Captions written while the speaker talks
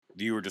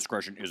Viewer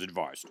discretion is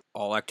advised.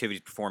 All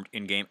activities performed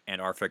in-game and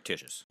are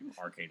fictitious.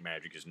 Arcane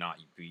magic is not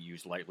to be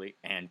used lightly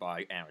and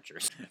by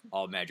amateurs.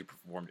 All magic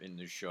performed in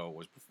this show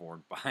was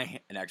performed by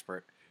an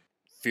expert.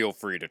 Feel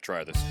free to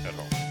try this at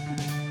home.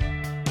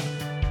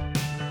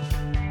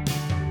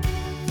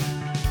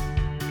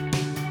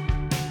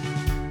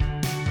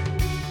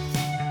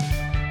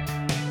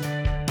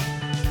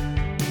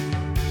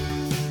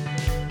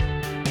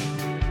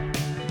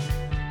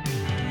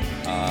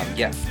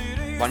 Yeah.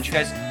 Why don't you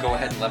guys go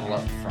ahead and level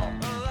up from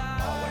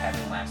what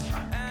happened last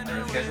time? I don't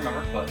know if you guys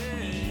remember, but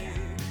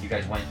you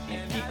guys went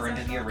deeper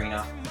into the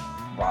arena.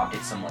 Rob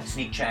did some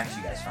sneak checks.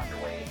 You guys found your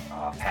way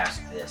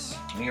past this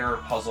mirror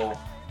puzzle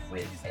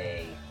with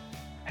a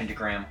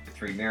pentagram with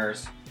 3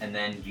 mirrors, and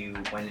then you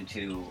went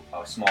into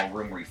a small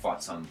room where you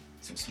fought some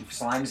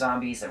slime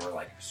zombies that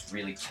were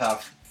really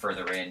tough.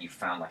 Further in, you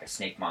found a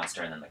snake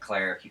monster, and then the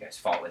cleric. You guys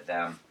fought with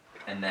them,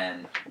 and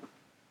then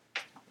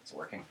it's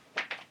working.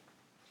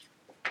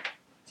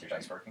 Is your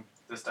dice working?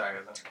 This die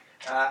isn't.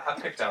 I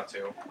picked out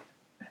 2.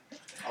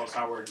 Oh, it's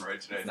not working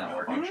right today. It's not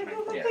working.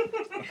 Yeah.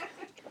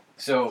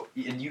 So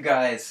you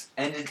guys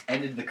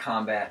ended the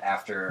combat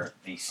after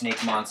the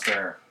snake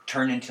monster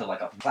turned into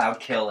a cloud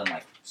kill and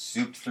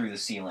zooped through the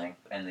ceiling,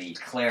 and the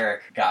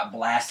cleric got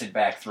blasted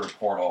back through a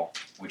portal,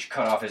 which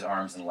cut off his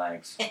arms and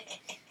legs,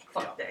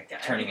 Fuck that guy.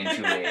 turning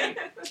into a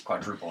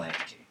quadruple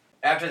amputee.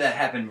 After that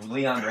happened,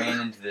 Leon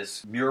ran into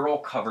this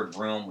mural-covered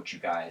room, which you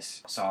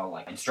guys saw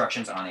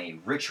instructions on a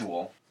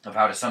ritual of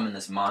how to summon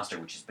this monster,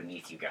 which is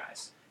beneath you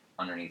guys,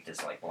 underneath this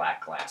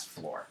black glass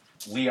floor.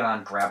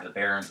 Leon grabbed the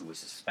Baron, who was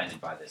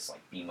suspended by this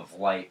beam of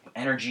light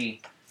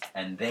energy,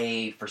 and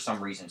they, for some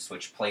reason,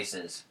 switched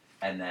places,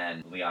 and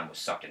then Leon was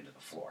sucked into the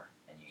floor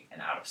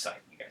and out of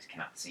sight. You guys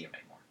cannot see him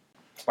anymore.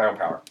 Spiral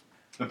power.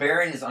 The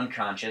Baron is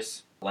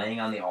unconscious,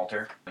 laying on the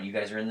altar, and you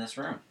guys are in this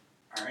room.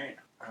 Alright.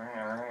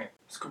 Alright.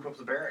 Scoop up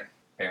the Baron.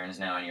 Baron is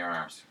now in your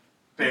arms.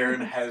 Baron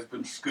has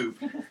been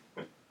scooped.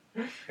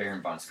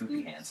 Baron von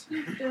Scoopy Hands.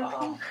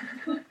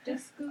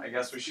 I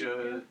guess we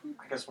should...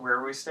 where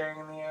are we staying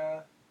in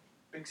the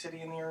big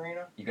city in the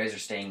arena? You guys are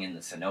staying in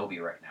the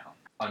Cenobi right now,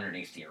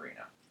 underneath the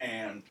arena.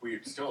 And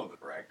we're still in the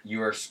correct.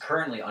 You are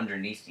currently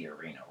underneath the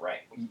arena,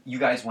 right? You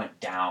guys went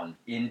down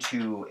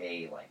into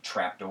a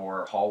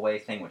trapdoor hallway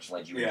thing, which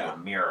led you into a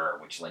mirror,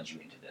 which led you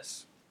into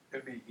this.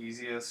 It'd be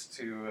easiest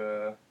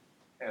to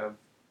have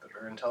the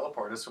Baron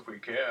teleport us if we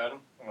can.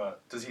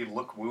 Does he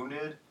look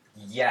wounded?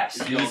 Yes,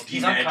 Is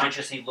he's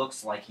unconscious. He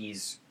looks like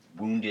he's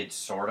wounded,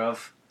 sort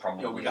of.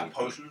 Probably. Yo, we got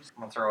potions?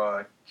 I'm gonna throw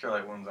a Cure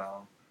Light Wounds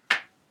on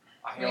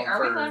him. Wait,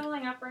 are we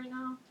leveling up right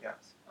now?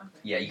 Yes. Okay.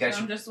 Yeah, you guys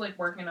So I'm should. just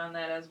working on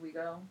that as we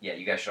go. Yeah,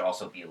 you guys should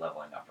also be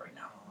leveling up right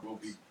now. We'll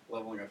be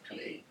leveling up to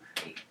 8.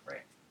 8,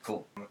 right?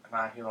 Cool. And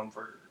I heal him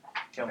for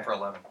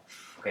 11.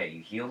 Okay,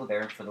 you heal the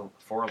Baron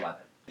for 11.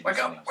 Wake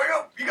up!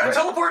 You gotta Right.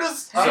 teleport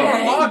us! So-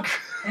 Luck!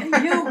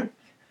 And you!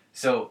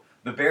 So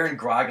the Baron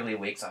groggily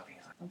wakes up. And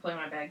he's I'll play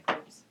my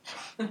bagpipes.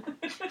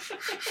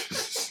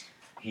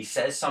 he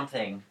says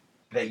something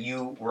that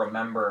you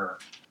remember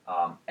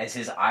as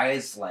his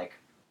eyes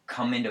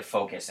come into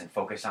focus and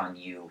focus on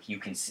you. You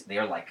can see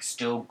they're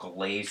still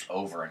glazed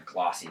over and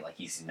glossy,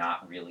 he's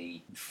not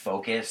really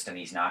focused and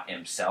he's not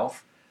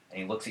himself. And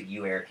he looks at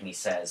you, Eric, and he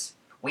says,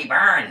 "We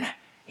burn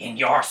in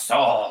your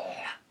soul."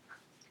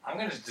 I'm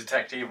gonna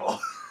detect evil.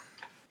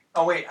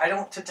 Oh wait, I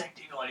don't detect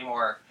evil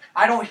anymore.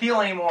 I don't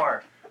heal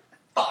anymore.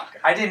 Fuck,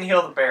 I didn't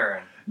heal the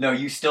Baron. No,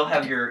 you still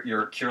have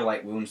your Cure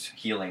Light Wounds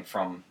healing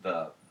from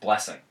the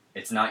blessing.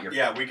 It's not your...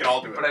 Yeah, we can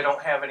all do it. But I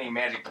don't have any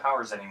magic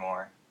powers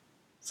anymore.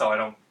 So I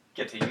don't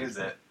get to use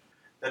it.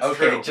 That's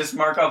okay, true. just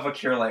mark off a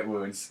Cure Light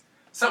Wounds.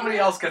 Somebody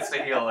else gets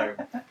to heal her.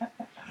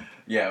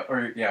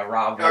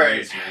 Rob will Alright.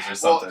 use yours or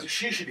something. Well,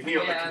 she should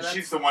heal it, Yeah, because that's-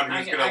 she's the one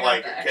who's I gonna, got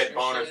the get extra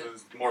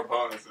bonuses, more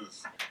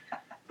bonuses.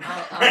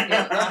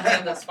 I'll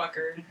heal this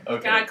fucker.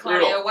 Okay. God,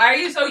 Claudia, why are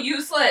you so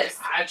useless?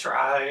 I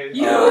tried.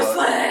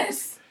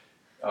 Useless!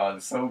 Oh,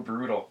 it's so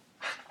brutal.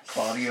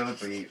 Claudio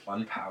the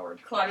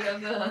unpowered. Claudia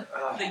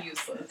the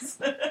useless.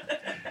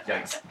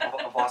 Yikes.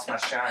 I've lost my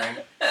shine.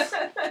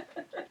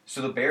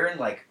 So the Baron,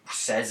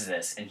 says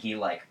this, and he,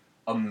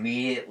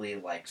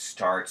 immediately,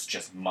 starts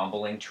just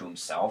mumbling to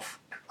himself,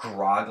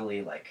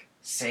 groggily,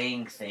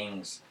 saying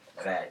things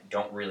that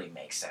don't really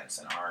make sense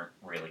and aren't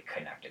really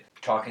connected.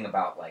 Talking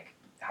about,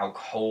 how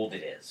cold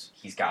it is.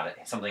 He's got it.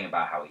 Something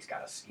about how he's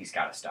got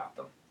to stop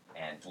them.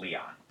 And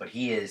Leon. But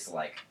he is,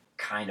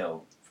 kind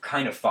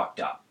of fucked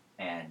up.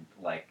 And,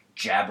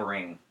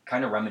 jabbering,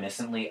 kind of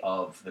reminiscently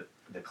of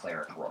the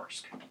cleric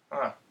Rorsk.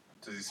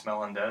 Does he smell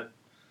undead?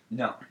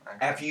 No.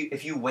 Okay.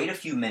 If you wait a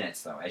few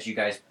minutes, though, as you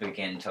guys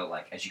begin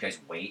to, as you guys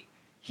wait,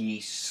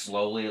 he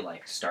slowly,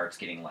 starts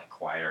getting,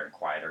 quieter and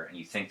quieter, and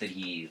you think that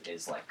he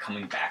is,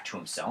 coming back to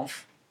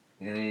himself.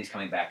 You think that he's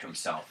coming back to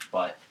himself,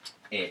 but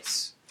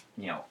it's,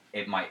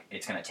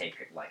 it's gonna take,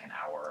 an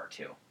hour or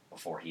two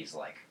before he's,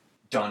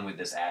 done with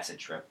this acid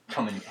trip,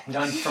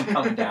 done from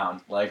coming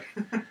down,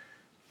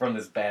 from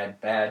this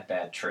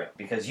bad trip.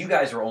 Because you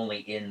guys are only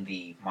in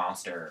the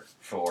monster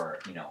for,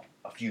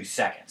 a few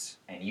seconds,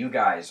 and you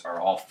guys are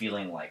all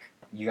feeling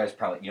you guys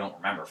probably you don't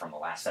remember from the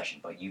last session,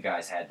 but you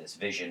guys had this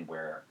vision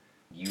where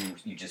you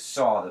just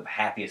saw the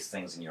happiest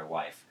things in your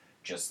life,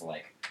 just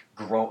like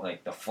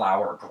like the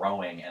flower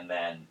growing and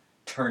then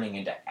turning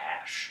into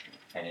ash,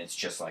 and it's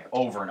just like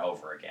over and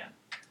over again.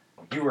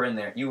 You were in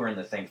there. You were in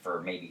the thing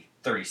for maybe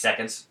 30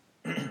 seconds.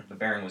 The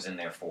Baron was in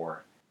there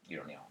for you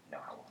don't know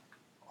how long.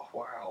 Oh,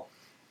 wow.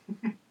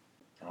 And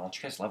I'll let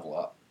you guys level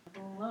up.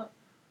 Level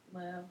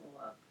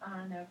up.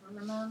 I never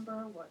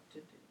remember what to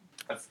do.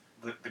 That's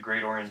the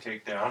Great Orient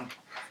takedown.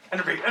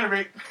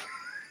 Enervate.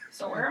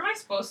 So where am I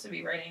supposed to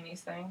be writing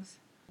these things?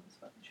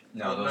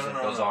 No, No,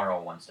 those no. are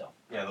all one still.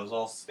 Yeah, those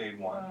all stayed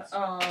ones.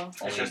 Oh.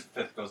 It's just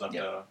fifth goes up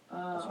Yep. to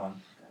this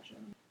one. Gotcha.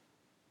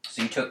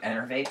 So you took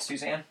Enervate,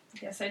 Suzanne?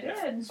 Yes, I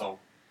did. So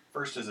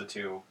first is a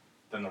 2,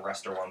 then the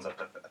rest are ones up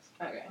to fifth.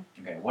 Okay.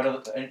 Okay. What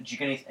did you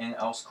get anything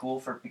else cool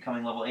for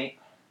becoming level 8?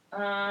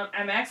 I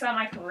maxed out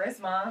my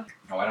charisma.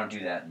 Oh, I don't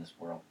do that in this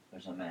world.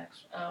 There's no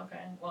max. Oh,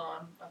 okay. Well,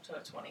 I'm up to a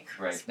 20.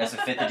 Right. That's a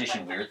 5th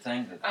edition weird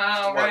thing.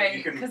 Oh, What, right.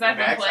 you can Because I've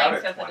been max out playing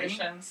at 5th 20?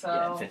 edition, so.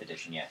 Yeah, in 5th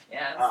edition, yeah.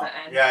 Yeah, it's Oh, the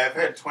end. yeah, I've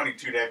had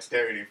 22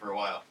 dexterity for a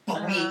while.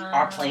 But we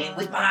are playing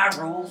with my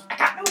rules. I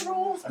got no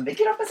rules. I make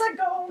it up as I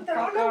go. There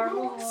are Fuck no our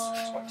rules.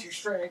 rules. 22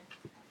 strength.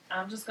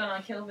 I'm just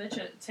gonna kill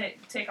bitches.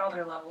 Take all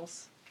their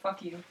levels.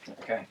 Fuck you.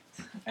 Okay.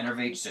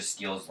 Enervate just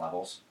steals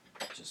levels.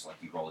 Just like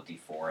you roll a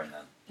d4 and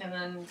then. And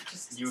then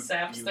just You-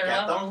 saps you their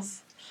get them?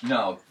 levels.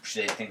 No,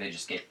 they think they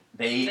just get.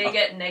 They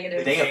get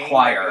negative. They Gain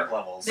acquire- negative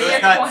levels. So They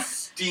it's not acquire-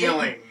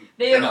 stealing.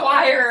 They No.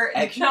 acquire.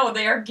 X- No,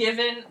 they are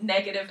given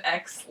negative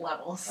X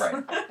levels.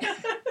 Right.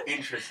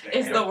 Interesting.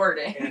 Is the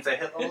wording. And if they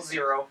hit level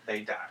 0,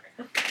 they die.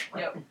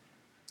 Yep.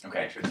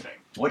 Okay. Interesting.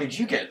 What did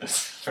you get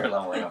for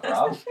leveling up,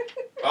 Rob?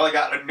 Well, I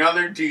got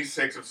another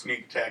d6 of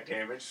sneak attack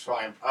damage, so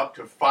I'm up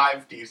to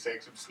 5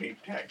 d6 of sneak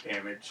attack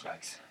damage.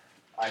 Yikes.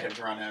 I have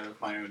run out of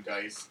my own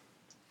dice.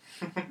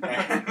 And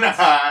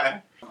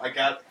I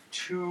got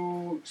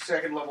 2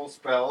 second level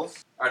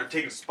spells. I've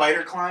taken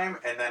Spider Climb,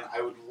 and then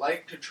I would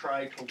like to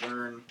try to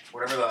learn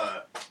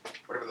whatever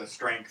the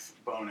strength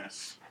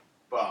bonus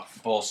buff.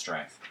 Bull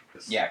strength.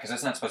 is. Yeah, because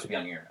that's not supposed to be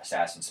on your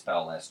assassin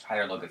spell list. High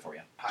or low good for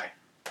you? High.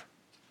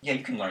 Yeah,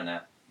 you can learn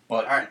that.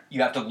 But Alright.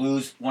 you have to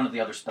lose one of the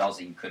other spells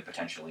that you could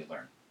potentially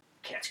learn.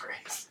 Cat's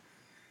Grace.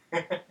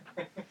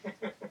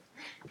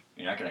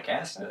 You're not going to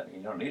cast it.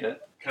 You don't need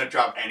it. Can I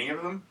drop any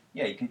of them?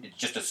 Yeah, you can. It's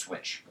just a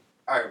switch.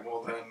 Alright,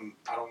 well then,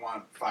 I don't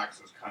want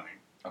Fox's Cunning.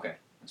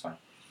 That's fine.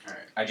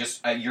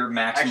 Alright. Your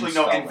maximum Actually,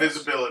 no, spell list.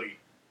 invisibility.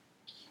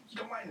 You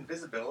don't mind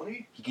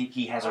invisibility?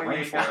 He has a Oh, ring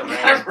you for got it. a ring.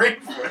 I'm ready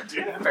for it,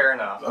 dude. Fair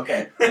enough.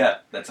 Okay. Yeah,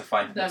 that's a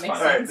fine. That That's makes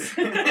fine. sense.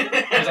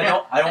 Because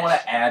I don't want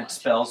to add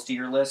spells to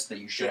your list that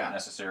you shouldn't Yeah.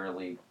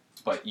 necessarily.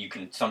 But you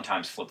can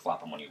sometimes flip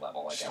flop them when you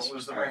level. I Just guess. don't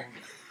lose the Alright.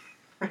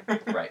 ring.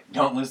 Right.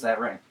 Don't lose that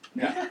ring.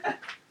 Yeah.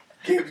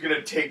 Gabe's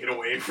gonna take it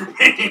away from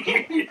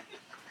me.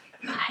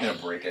 You're gonna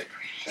break it.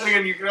 And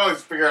again, you can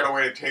always figure out a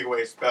way to take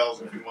away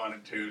spells if you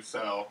wanted to,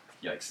 so.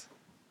 Yikes.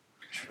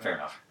 Fair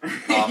enough. You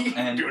can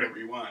and- do whatever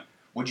you want.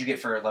 What'd you get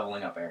for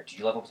leveling up, Eric? Did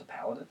you level up as a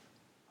paladin?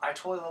 I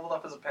totally leveled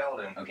up as a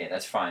paladin. Okay,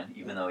 that's fine,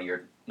 even though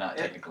you're not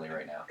Yeah. technically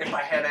right now. If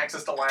I had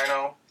access to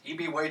Lino, he'd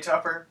be way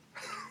tougher.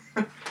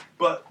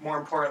 But more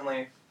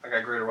importantly, I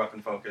got greater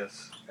weapon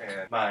focus,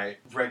 and my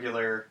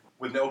regular,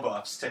 with no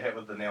buffs, to hit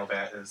with the nail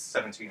bat is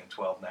 17 and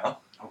 12 now.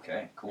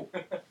 Okay, cool.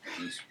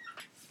 Jeez.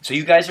 So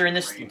you guys are in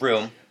this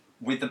room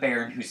with the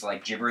Baron, who's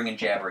like gibbering and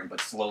jabbering,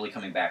 but slowly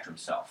coming back to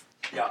himself.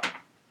 Yeah.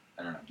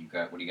 I don't know.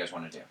 What do you guys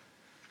want to do?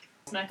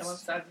 Smack him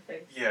upside the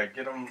face. Yeah,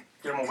 get him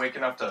awake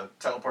enough to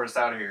teleport us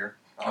out of here.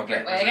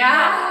 Okay. Like,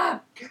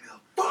 ah! Get the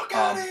fuck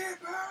out of here,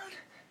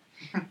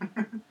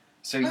 man!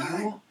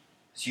 So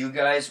you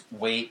guys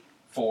wait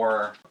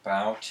for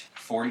about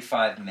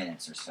 45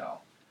 minutes or so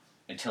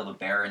until the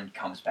Baron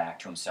comes back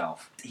to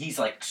himself. He's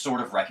like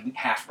sort of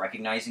half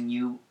recognizing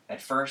you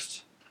at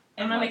first.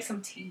 I'm And gonna like, make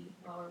some tea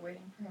while we're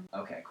waiting for him.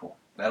 okay, cool.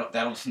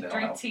 That'll Drink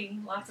help. tea,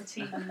 lots of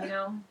tea, you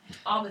know?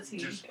 All the tea.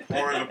 Just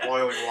pour the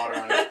boiling water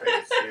on his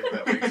face, see if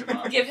that wakes him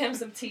up. Give him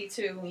some tea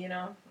too, you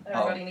know?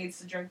 Everybody needs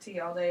to drink tea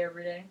all day,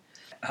 every day.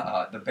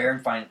 The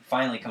Baron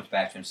finally comes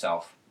back to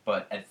himself,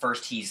 but at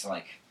first he's still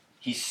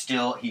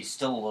a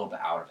little bit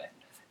out of it.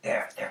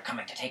 They're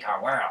coming to take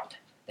our world.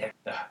 They're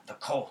the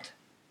cold.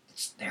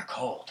 They're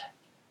cold.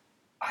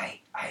 I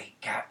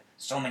got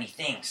so many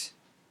things.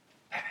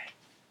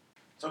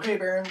 It's okay,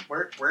 Baron.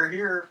 We're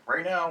here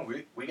right now.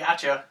 We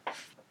got you.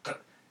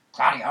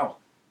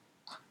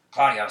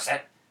 Claudio,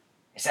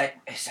 is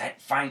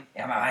that fine?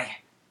 Am I?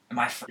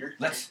 You're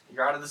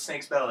out of the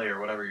snake's belly or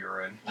whatever you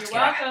were in. You're Let's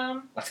get out.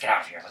 welcome. Let's get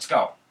out of here. Let's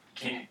go.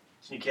 Can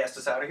you cast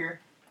us out of here?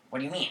 What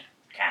do you mean?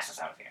 Cast us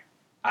out of here.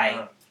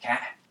 Uh,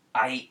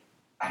 I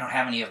don't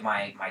have any of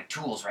my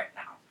tools right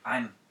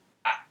now.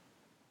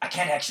 I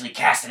can't actually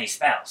cast any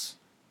spells.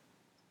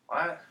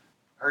 What?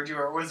 Heard you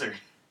were a wizard.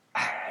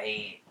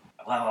 I'm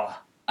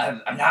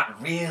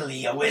not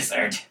really a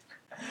wizard.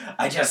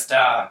 I just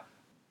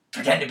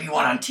pretend to be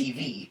one on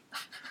TV.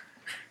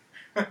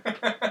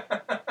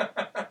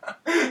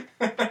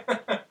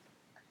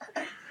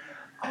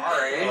 Alright.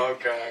 Oh,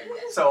 God.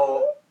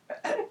 So,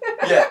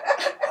 Yeah.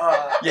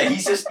 Yeah,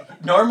 he's just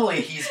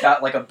normally he's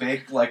got like a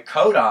big like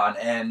coat on,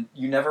 and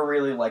you never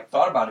really like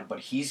thought about it, but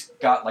he's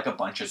got like a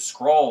bunch of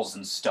scrolls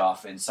and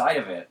stuff inside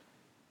of it.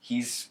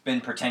 He's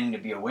been pretending to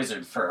be a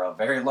wizard for a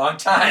very long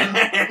time,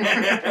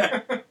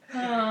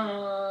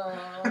 Oh.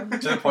 to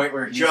the point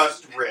where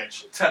Just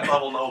rich. 10th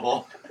level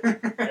noble.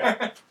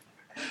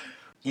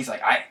 he's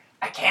like,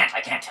 I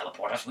can't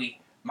teleport us.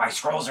 My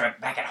scrolls are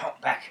back at home,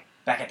 back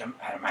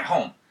at my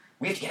home.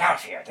 We have to get out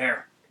of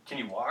here. Can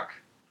you walk?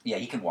 Yeah,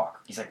 he can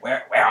walk. He's like,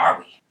 where are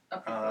we?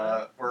 Up the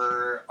hill.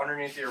 We're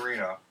underneath the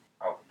arena.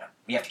 Oh, no,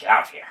 we have to get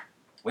out of here.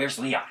 Where's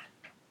Leon?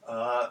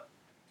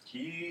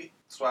 He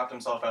swapped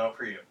himself out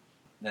for you.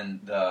 Then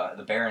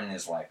the Baron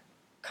is like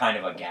kind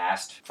of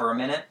aghast for a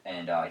minute,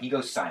 and he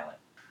goes silent.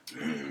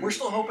 We're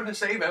still hoping to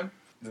save him.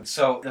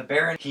 So the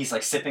Baron, he's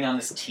like sipping on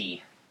this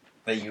tea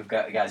that you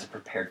guys have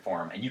prepared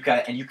for him, and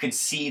you can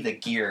see the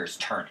gears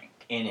turning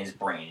in his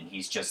brain, and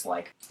he's just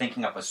like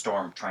thinking up a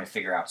storm, trying to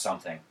figure out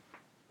something.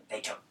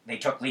 They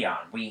took Leon.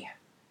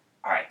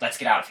 All right, let's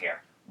get out of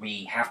here.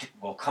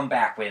 We'll come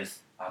back with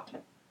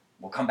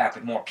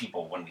more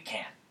people when we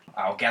can.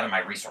 I'll gather my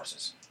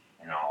resources,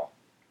 and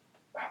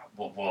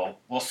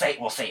we'll save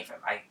him.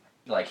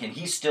 And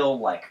he's still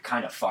like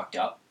kind of fucked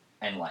up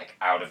and like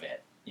out of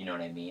it. You know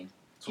what I mean?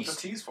 That's what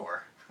the tea's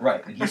for.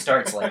 Right, and he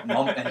starts like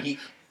and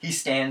he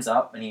stands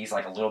up and he's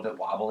like a little bit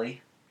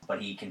wobbly,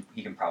 but he can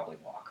probably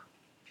walk.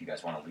 If you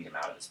guys want to lead him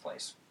out of this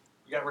place.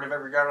 You got rid of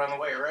every guard on the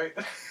way, right?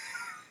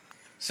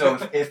 So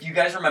if you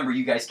guys remember,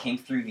 you guys came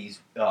through these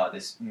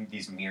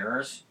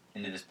mirrors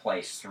into this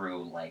place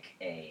through like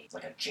a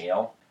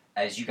jail.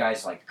 As you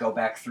guys like go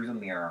back through the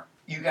mirror,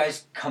 you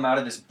guys come out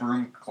of this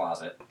broom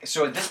closet.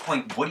 So at this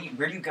point,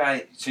 you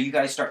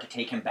guys start to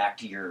take him back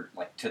to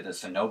to the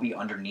cenobi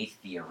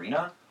underneath the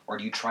arena, or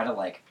do you try to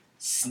like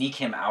sneak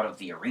him out of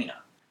the arena?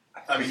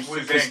 I mean,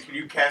 Suzanne, can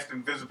you cast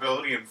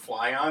invisibility and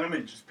fly on him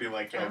and just be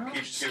like, Oh.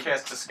 Just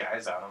cast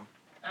disguise on him.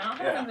 I don't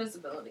have Yeah.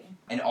 invisibility.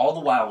 And all the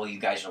while you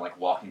guys are like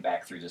walking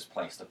back through this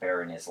place, the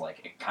Baron is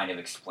like kind of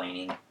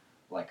explaining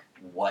like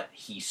what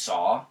he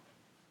saw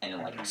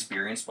and like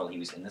experienced while he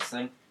was in this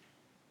thing.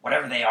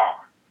 Whatever they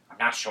are, I'm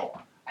not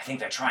sure. I think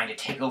they're trying to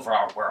take over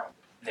our world.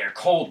 They're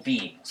cold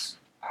beings.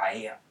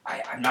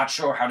 I'm not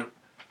sure how to.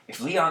 If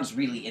Leon's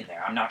really in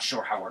there, I'm not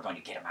sure how we're going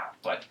to get him out.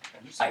 But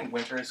Did you say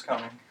winter is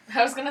coming?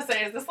 I was gonna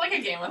say, is this like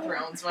a Game of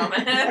Thrones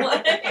moment?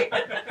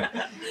 Like...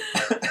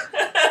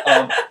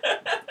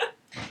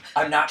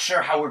 I'm not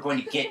sure how we're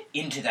going to get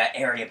into that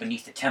area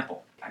beneath the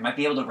temple. I might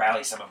be able to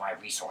rally some of my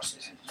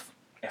resources, and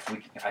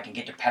if I can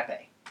get to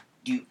Pepe.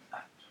 Do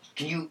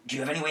you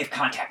have any way of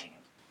contacting him?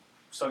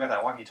 Still got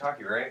that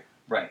walkie-talkie, right?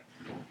 Right.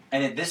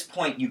 And at this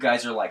point, you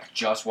guys are like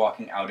just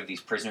walking out of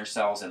these prisoner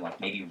cells, and like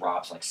maybe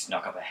Rob's like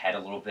snuck up ahead a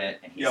little bit,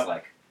 and he's Yep.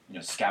 like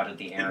scouted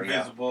the area.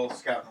 invisible,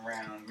 scouting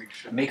around, make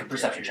sure. Make a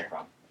perception check,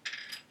 Rob.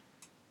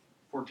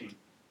 14.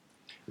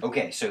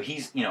 Okay, so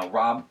he's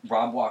Rob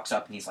walks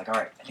up and he's like, all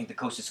right, I think the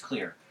coast is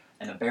clear,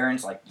 and the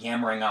Baron's like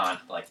yammering on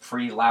like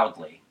pretty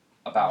loudly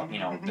about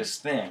this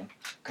thing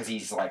because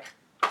he's like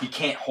he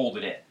can't hold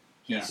it in.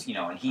 He's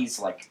and he's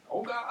like,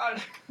 Oh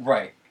God!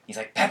 right. He's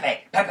like,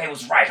 Pepe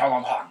was right all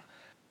along.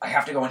 I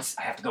have to go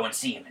and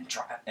see him and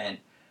try.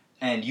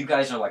 And you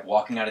guys are like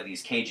walking out of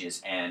these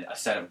cages, and a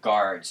set of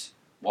guards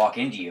walk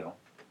into you,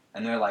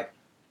 and they're like,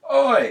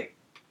 "Oi,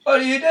 what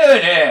are you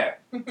doing here?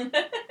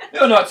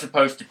 You're not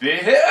supposed to be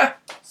here."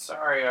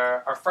 Sorry,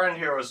 our friend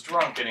here was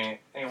drunk and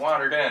he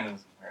wandered in. And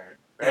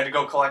we had to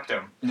go collect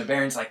him. And the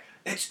Baron's like,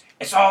 "It's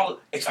all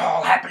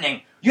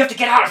happening. You have to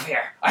get out of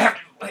here. I have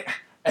to."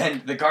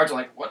 And the guards are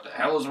like, "What the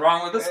hell is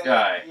wrong with this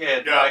guy?"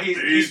 Yeah,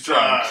 he's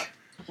drunk.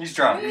 He's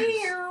drunk.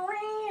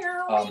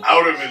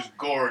 Out of his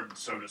gourd,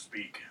 so to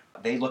speak.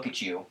 They look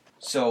at you.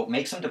 So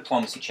make some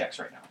diplomacy checks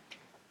right now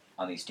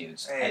on these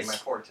dudes. Hey, my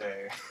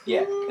forte.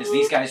 Yeah, as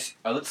these guys,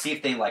 let's see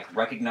if they like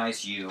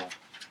recognize you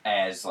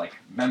as like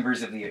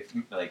members of the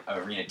like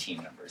arena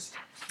team members.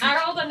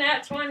 I rolled a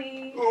nat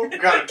 20. Oh,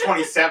 got a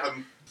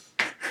 27.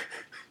 I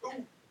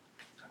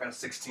got a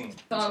 16. So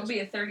I'll be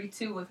a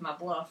 32 with my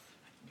bluff.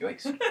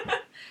 Yikes!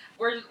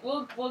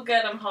 We'll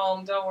get him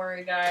home. Don't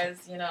worry,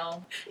 guys.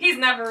 He's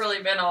never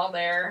really been all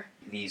there.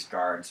 These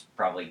guards,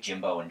 probably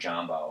Jimbo and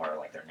Jumbo, are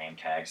like their name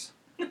tags.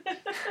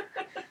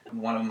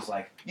 One of them's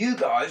like, "You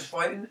guys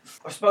are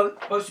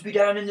supposed to be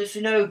down in the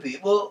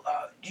cenobi. Well,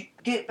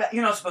 get back.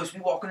 You're not supposed to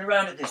be walking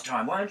around at this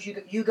time. Why don't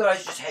you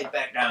guys just head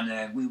back down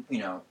there? And we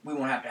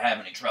won't have to have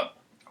any trouble."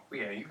 Oh,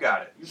 yeah, you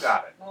got it. You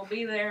got it. We'll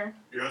be there.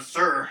 Yes,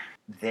 sir.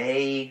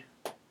 They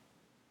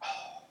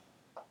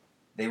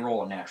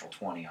roll a natural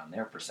 20 on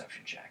their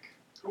perception check.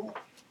 Ooh.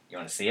 You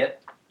want to see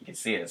it? You can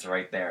see it. It's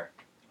right there.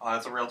 Oh,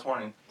 that's a real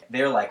 20.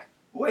 They're like,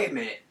 "Wait a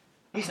minute.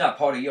 He's not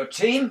part of your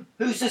team.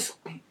 Who's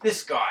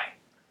this guy?"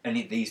 And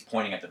he's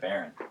pointing at the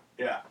Baron.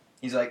 Yeah.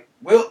 He's like,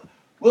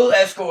 "We'll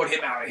escort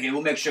him out of here.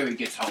 We'll make sure he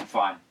gets home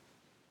fine."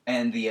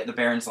 And the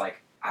Baron's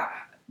like,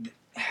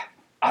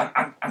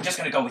 I'm just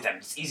gonna go with them.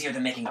 It's easier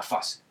than making a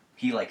fuss."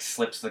 He like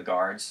slips the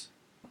guards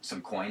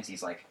some coins.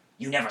 He's like,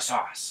 "You never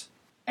saw us."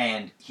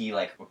 And he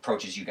like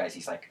approaches you guys.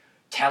 He's like,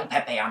 "Tell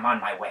Pepe I'm on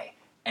my way.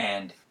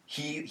 and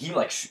he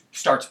like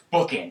starts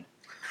booking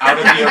out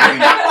of the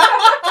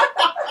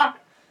arena.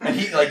 And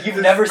he like you've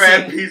This never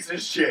fat seen piece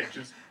of shit.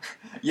 Just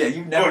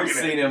you've never booking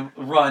seen him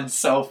run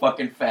so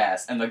fucking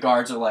fast, and the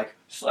guards are like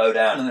slow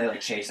down, and they like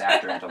chase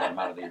after him to let him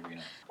out of the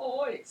arena.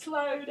 Oi,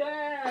 slow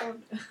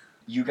down.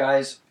 You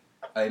guys,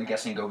 I'm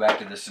guessing, go back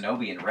to the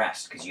Cenobi and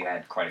rest because you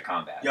had quite a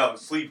combat. yo,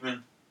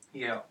 sleeping.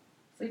 Yeah.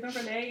 Sleeping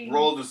for days.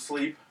 Roll to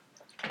sleep.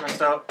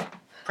 Rest out.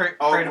 Pray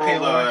I'll to roll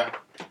Paylor.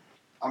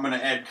 I'm gonna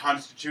add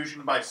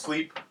Constitution by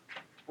sleep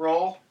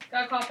roll.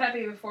 Gotta call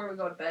Pepe before we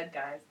go to bed,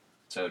 guys.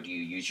 So do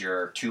you use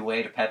your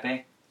two-way to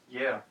Pepe?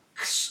 Yeah.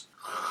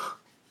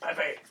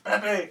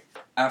 Pepe.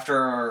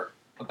 After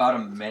about a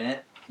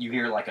minute, you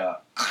hear like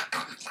a,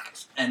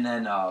 and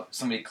then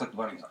somebody clicked the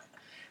button. He's like,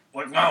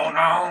 "What's going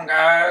on,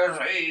 guys?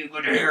 Hey,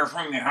 good to hear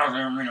from you. How's the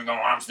arena going?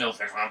 I'm still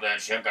fixing up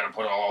that shit. Got to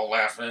put all the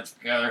last bits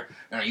together.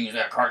 Gonna use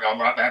that cart y'all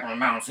brought back from the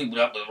mountain, sleep it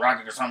up with a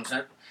rocket or some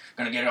shit.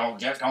 Gonna get all the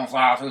jets gonna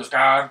fly through the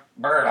sky,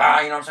 bird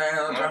high. You know what I'm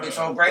saying? It's gonna be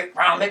so great.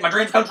 Probably make my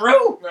dreams come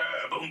true.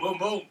 Boom, boom,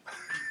 boom.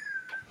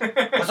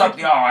 What's up,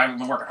 y'all? I've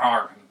been working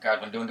hard. You guys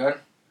been doing good?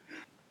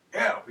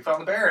 Yeah, we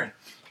found the Baron.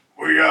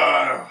 We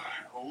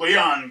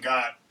Leon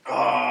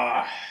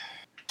got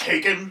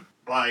taken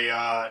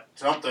by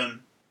something.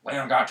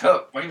 Leon got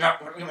took. What you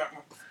got?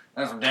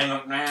 That's a dang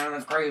up, man.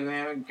 That's crazy,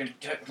 man.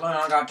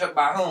 Leon got took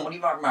by whom? What are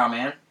you talking about,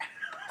 man?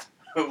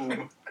 Who?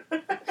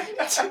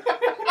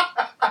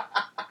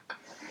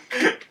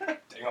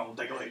 Ding old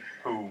diggly.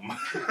 Boom.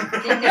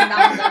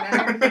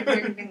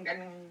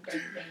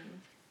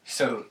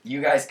 So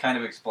you guys kind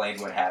of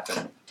explained what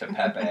happened to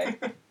Pepe.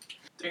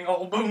 Ding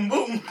old boom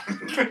boom.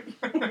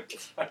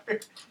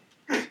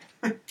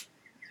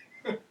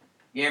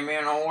 Yeah,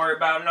 man, don't worry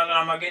about nothing.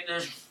 I'm gonna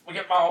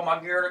get all my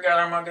gear together.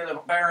 I'm gonna get the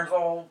Baron's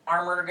old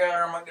armor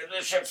together. I'm gonna get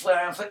this ship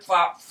flying, flip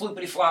flop,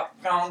 floopity flop,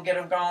 gone, get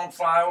him gone,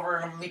 fly over,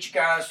 and I'm gonna meet you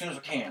guys as soon as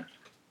I can.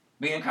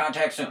 Be in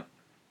contact soon.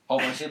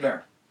 Hopefully see the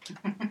Baron.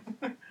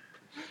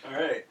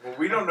 Alright. Well,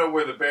 we don't know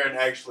where the Baron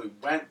actually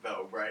went,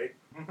 though, right?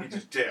 He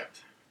just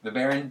dipped. The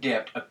Baron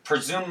dipped,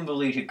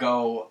 presumably to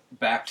go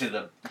back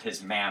to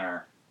his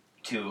manor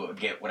to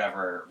get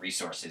whatever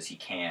resources he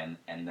can,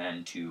 and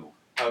then to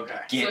Okay.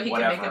 get so he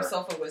whatever, can make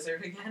himself a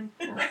wizard again.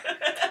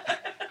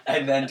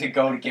 and then to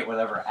go to get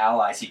whatever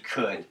allies he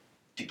could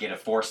to get a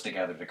force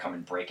together to come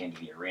and break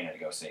into the arena to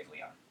go save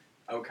Leon.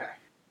 Okay.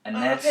 And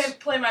I'm that's gonna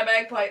play my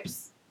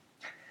bagpipes.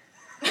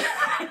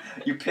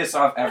 you piss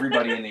off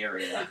everybody in the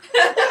arena.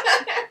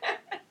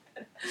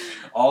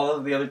 All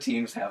of the other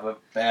teams have a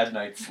bad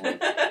night's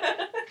sleep.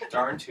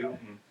 Darn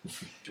tootin'.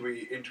 Do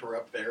we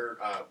interrupt their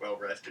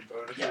well-rested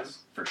bonuses? Yes,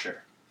 for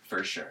sure.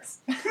 For sure.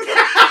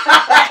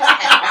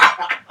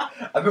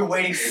 I've been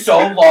waiting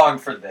so long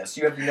for this.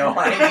 You have no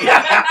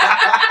idea.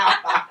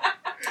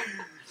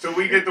 So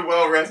we get the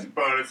well-rested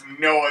bonus,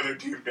 no other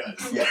team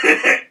does. Yeah.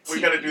 We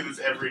gotta do this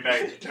every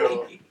night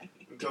until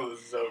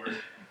this is over. I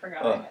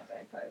forgot I had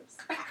bagpipes.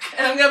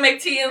 And I'm gonna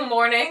make tea in the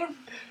morning.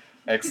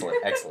 Excellent,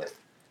 excellent.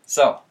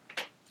 So,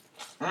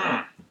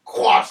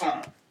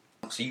 Croissant!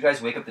 so you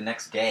guys wake up the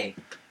next day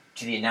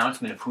to the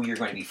announcement of who you're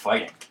going to be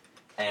fighting.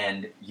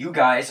 And you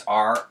guys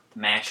are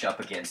matched up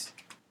against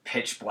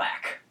Pitch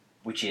Black,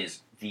 which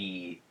is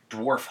the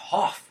Dwarf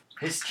Hoff.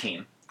 His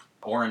team,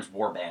 Orin's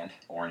Warband,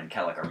 Orin and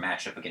Kellic, are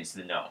matched up against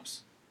the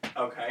Gnomes.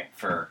 Okay.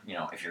 For,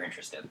 if you're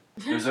interested.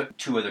 There's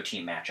two other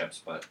team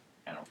matchups, but,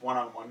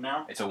 One-on-one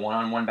now? it's a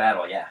one-on-one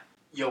battle, yeah.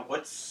 Yo,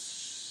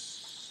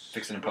 what's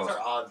Fixing and what's post.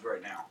 our odds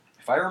right now?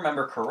 If I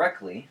remember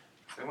correctly,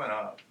 They went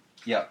up.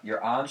 yeah,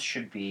 your odds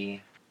should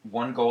be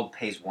 1 gold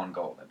pays 1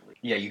 gold, I believe.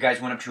 Yeah, you guys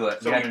went up to a...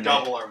 So you had we an-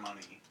 double our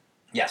money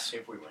Yes.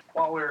 if we win.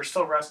 While we were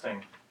still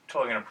resting,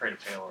 totally gonna pray to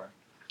Paylor.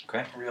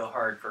 Okay. Real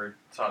hard for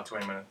solid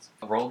 20 minutes.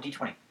 Roll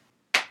d20.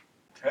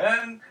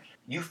 10.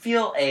 You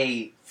feel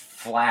a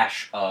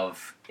flash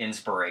of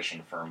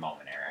inspiration for a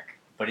moment, Eric,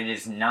 but it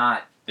is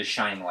not the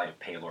shining light of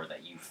Paylor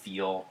that you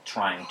feel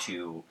trying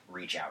to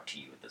reach out to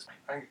you at this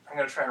point. I'm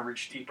gonna try and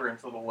reach deeper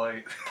into the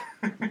light.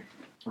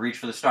 Reach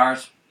for the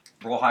stars.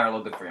 Roll higher, a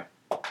little good for you.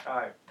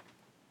 Alright.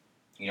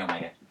 You don't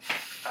make it.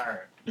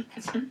 Alright.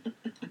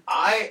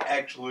 I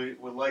actually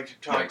would like to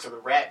talk Yikes. to the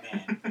Rat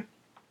Man,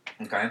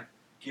 Okay.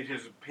 get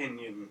his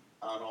opinion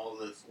on all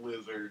this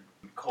lizard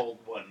cold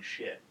one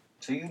shit.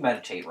 So you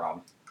meditate,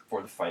 Rob,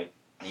 for the fight.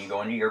 And you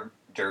go into your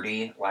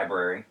dirty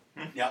library.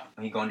 Yep.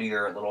 And you go into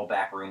your little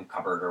back room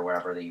cupboard or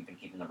whatever that you've been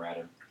keeping the rat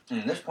in. And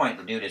at this point,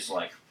 the dude is,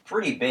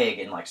 pretty big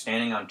and,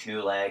 standing on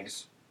 2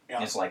 legs. Yeah.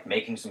 He's,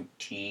 making some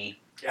tea.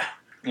 Yeah.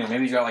 Maybe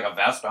he's got, a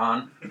vest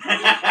on.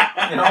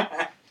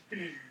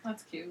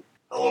 That's cute.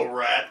 Hello,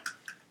 Rat.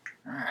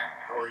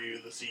 How are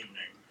you this evening?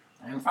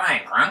 I'm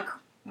fine, Grunk.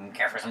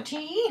 Care for some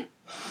tea?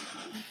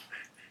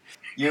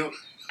 You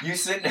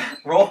sit...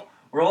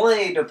 Roll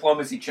a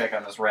diplomacy check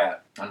on this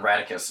rat. On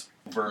Radicus.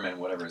 Vermin,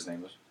 whatever his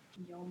name is.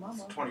 Yo,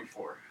 mama.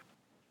 24.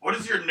 What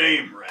is your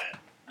name,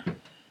 Rat?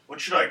 What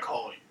should I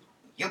call you?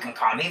 You can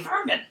call me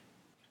Vermin.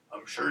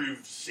 I'm sure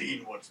you've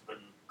seen what's been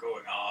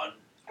going on.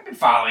 I've been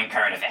following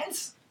current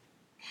events.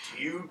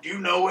 Do you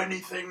know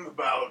anything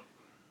about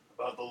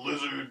the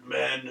lizard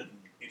men and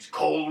these These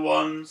cold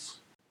ones.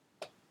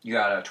 You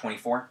got a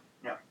 24?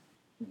 Yeah.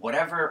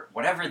 Whatever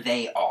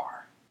they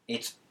are,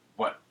 it's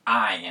what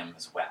I am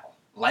as well.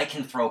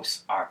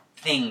 Lycanthropes are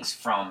things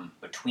from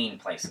between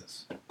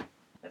places.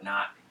 They're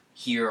not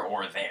here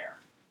or there.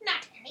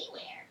 Not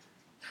anywhere.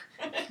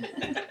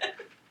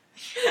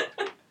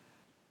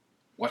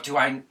 What do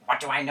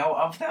I know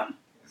of them?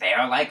 They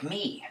are like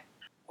me.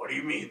 What do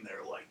you mean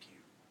they're like you?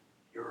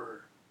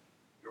 You're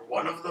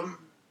one of them?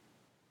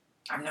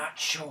 I'm not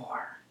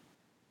sure.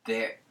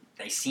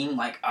 They seem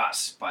like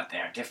us, but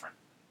they're different,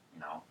 you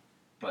know.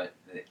 But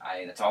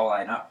that's all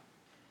I know.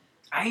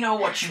 I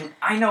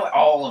know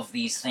all of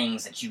these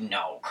things that you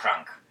know,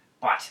 Crunk,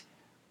 but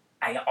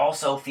I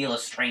also feel a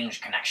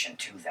strange connection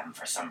to them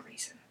for some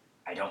reason.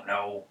 I don't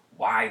know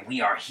why we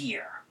are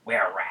here,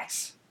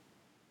 were-rats.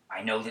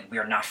 I know that we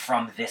are not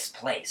from this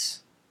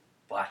place,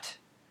 but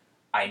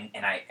I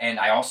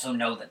also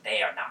know that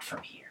they are not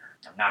from here.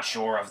 I'm not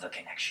sure of the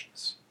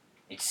connections.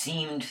 It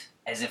seemed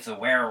as if the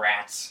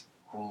were-rats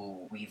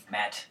who we've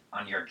met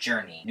on your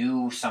journey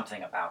knew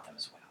something about them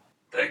as well.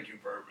 Thank you,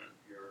 Vermin.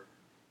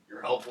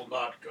 Your help will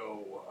not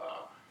go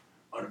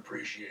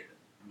unappreciated.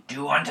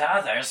 Do unto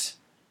others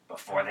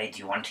before they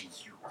do unto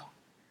you.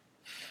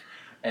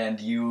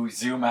 And you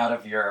zoom out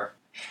of your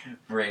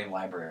brain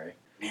library.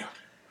 Yeah.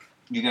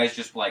 You guys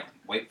just wait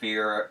for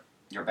your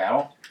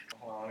battle?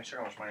 Hold on, let me check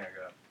how much money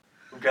I got.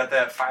 We've got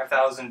that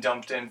 5,000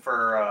 dumped in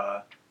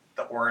for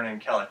the Orin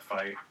and Kellic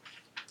fight.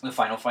 The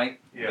final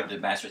fight Yeah. with the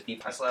Master's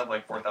Thief? I still have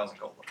like 4,000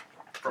 gold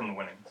from the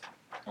winnings.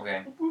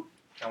 Okay.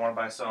 I want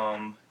to buy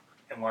some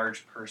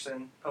enlarged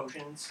person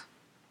potions.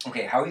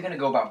 Okay, how are you going to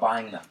go about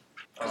buying them?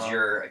 Because Um,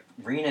 your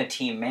arena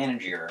team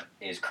manager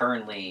is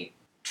currently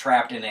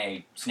trapped in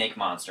a snake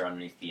monster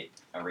underneath the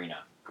arena.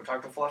 Go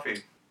talk to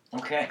Fluffy.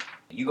 Okay.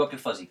 You go up to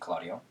Fuzzy,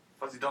 Claudio.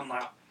 Fuzzy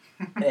Dunlap.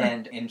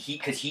 and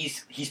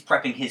he's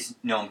prepping his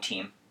gnome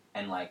team,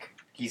 and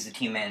he's the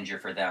team manager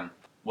for them.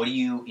 What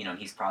do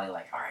he's probably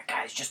like, all right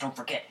guys, just don't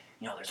forget,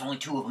 there's only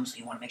 2 of them, so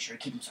you want to make sure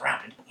to keep them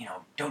surrounded.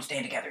 Don't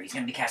stand together. He's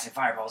going to be casting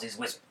fireballs. He's a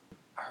wizard.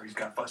 Oh, he's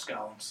got fuzz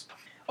golems.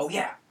 Oh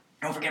yeah,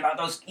 don't forget about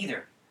those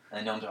either.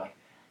 And the gnomes are like,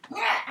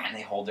 yeah, and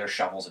they hold their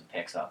shovels and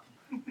picks up.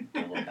 Do a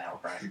little battle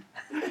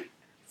cry.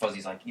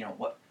 Fuzzy's like,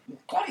 what,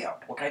 Claudio,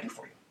 what can I do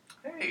for you?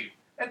 Hey,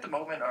 at the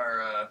moment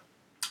our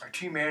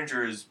team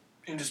manager is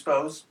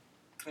indisposed,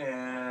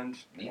 and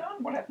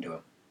Leon, what happened to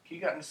him? he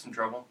got into some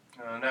trouble.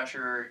 Not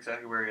sure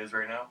exactly where he is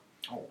right now.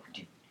 Oh,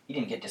 he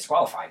didn't get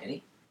disqualified, did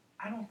he?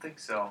 I don't think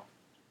so.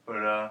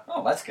 But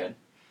Oh, that's good.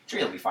 Sure,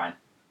 he'll be fine.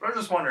 I was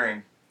just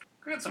wondering,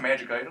 could we get some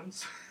magic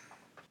items?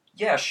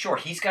 Yeah, sure.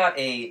 He's got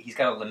a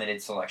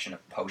limited selection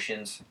of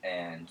potions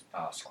and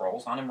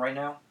scrolls on him right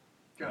now.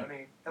 Got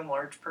any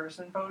enlarged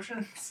person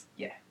potions?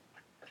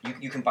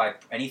 You can buy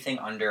anything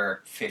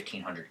under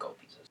 1,500 gold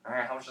pieces.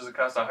 Alright, how much does it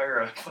cost to hire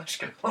a flesh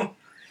golem?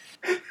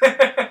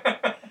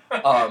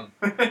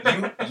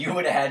 You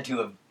would have had to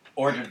have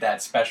ordered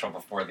that special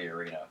before the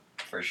arena,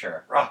 for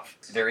sure. Rough.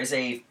 There is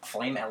a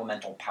flame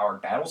elemental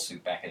powered battle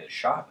suit back at his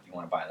shop if you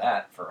want to buy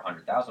that for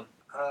 100,000.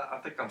 I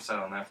think I'm set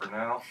on that for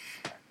now.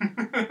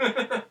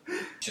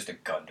 It's just a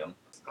Gundam.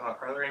 Are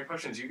there any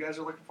potions you guys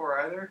are looking for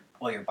either?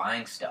 Well, you're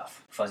buying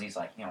stuff. Fuzzy's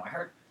like,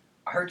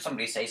 I heard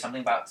somebody say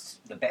something about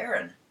the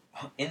Baron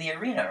in the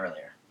arena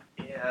earlier.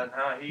 Yeah,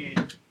 no, he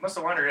must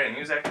have wandered in. He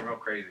was acting real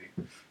crazy.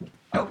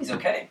 I hope he's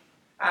okay.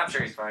 I'm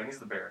sure he's fine. He's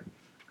the Baron.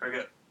 Could I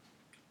get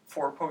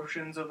 4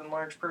 potions of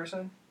enlarged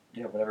person?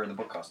 Yeah, whatever the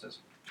book cost is.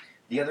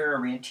 The other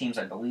arena teams,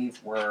 I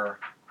believe, were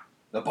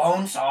the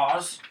Bone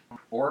Saws,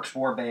 Orcs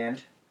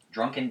Warband,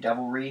 Drunken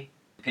Devilry,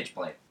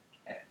 Pitchblade,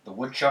 the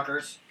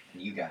Woodchuckers,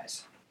 and you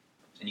guys.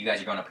 And you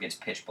guys are going up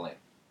against Pitchblade.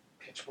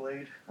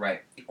 Pitchblade?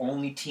 Right. The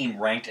only team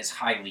ranked as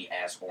highly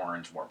as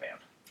Orange Warband.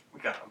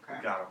 We got him. Okay.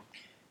 We got him.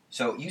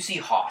 So you see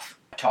Hoff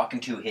talking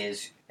to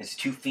his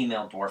 2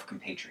 female dwarf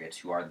compatriots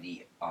who are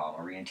the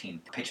arena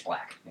team Pitch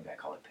Black. Maybe I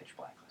called it Pitch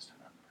Black last time.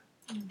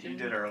 I don't remember. You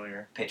did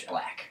earlier. Pitch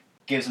Black.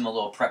 Gives him a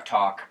little prep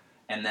talk,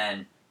 and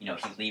then, he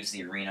leaves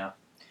the arena.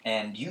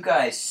 And you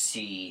guys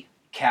see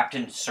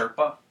Captain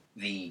Serpa,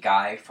 the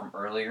guy from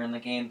earlier in the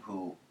game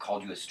who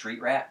called you a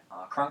street rat,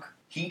 Crunk.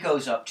 He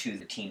goes up to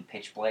the team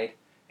Pitchblade,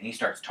 and he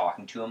starts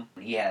talking to him.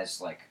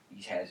 He's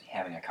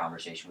having a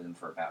conversation with him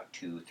for about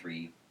 2,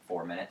 3,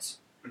 4 minutes.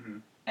 Mm-hmm.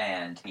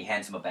 And he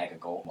hands him a bag of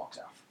gold and walks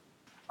off.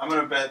 I'm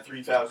gonna bet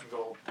 3,000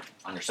 gold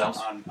On yourselves?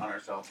 on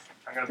ourselves.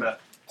 I'm going to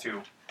bet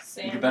 2.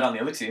 Same. You can bet on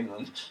the other team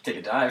and then take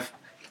a dive.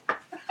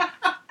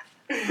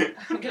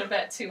 I'm gonna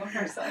bet 2 on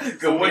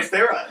ourselves. So what's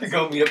their odds?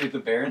 Go meet up with the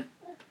Baron.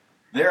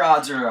 Their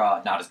odds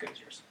are not as good as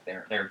yours.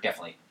 They're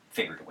definitely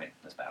favored to win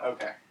this battle.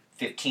 Okay.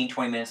 15,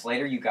 20 minutes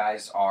later, you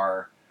guys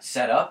are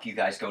set up. You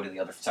guys go to the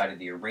other side of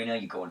the arena.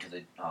 You go into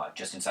the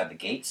just inside the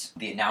gates.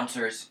 The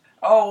announcers,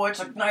 oh, it's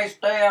a nice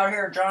day out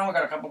here, John. We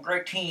got a couple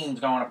great teams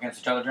going up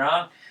against each other,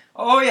 John.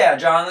 Oh, yeah,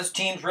 John, this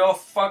team's real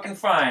fucking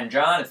fine,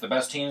 John. It's the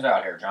best teams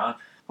out here, John.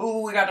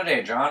 Who we got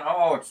today, John?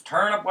 Oh, it's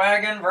Turnip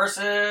Wagon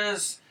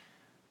versus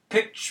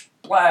Pitch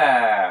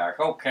Black.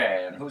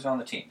 Okay, and who's on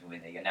the team?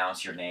 When they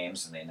announce your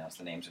names, and they announce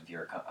the names of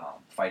your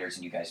fighters,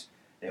 and you guys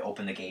They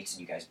open the gates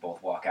and you guys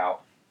both walk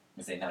out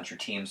as they announce your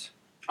teams.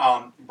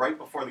 Right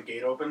before the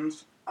gate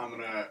opens, I'm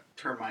gonna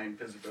turn my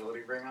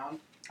invisibility ring on.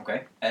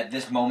 Okay. At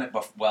this moment,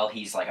 while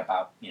he's like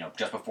about,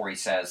 just before he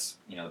says,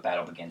 the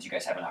battle begins, you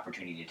guys have an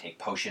opportunity to take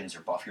potions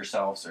or buff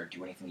yourselves or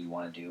do anything you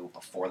want to do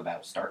before the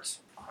battle starts.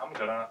 I'm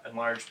gonna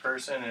enlarge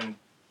person and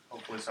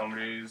hopefully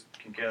somebody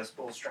can cast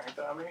full strength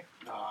on me.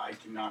 I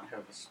do not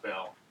have a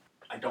spell.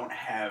 I don't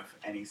have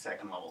any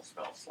second level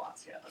spell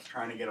slots yet. I'm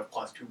trying to get a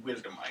 +2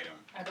 wisdom item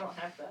I don't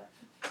have that.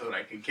 so that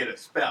I can get a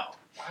spell.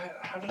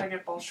 How did I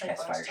get full Cast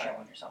strength fire last shell time?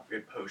 on yourself. We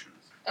had potions.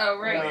 Oh,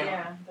 right, Yeah.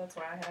 yeah. That's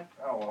why I have.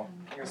 Oh well.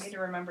 I I guess need to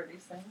remember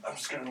these things. I'm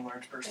just gonna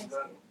enlarge person Thanks.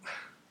 then.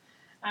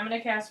 I'm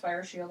gonna cast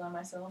Fire Shield on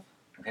myself.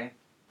 Okay.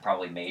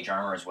 Probably mage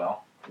armor as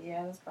well.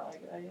 Yeah, that's probably a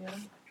good idea.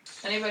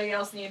 Anybody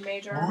else need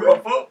Mage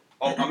Armor? Oh,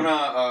 I'm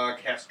gonna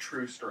cast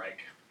True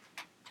Strike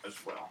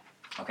as well.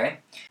 Okay.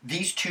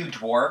 These two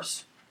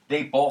dwarves,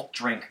 they both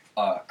drink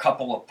a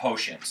couple of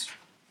potions.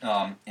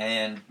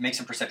 And make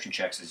some perception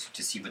checks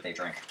to see what they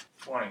drink.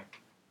 20.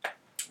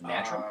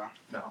 Natural.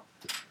 No.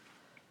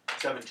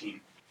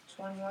 17.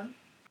 21.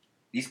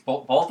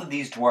 Both of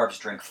these dwarves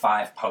drink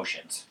 5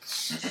 potions.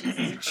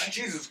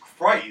 Jesus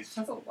Christ.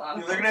 That's a lot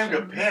of They're gonna have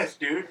to potions. piss,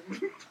 dude.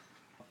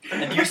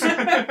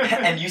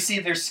 And you see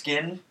their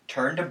skin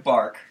turn to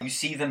bark. You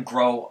see them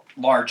grow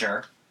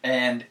larger,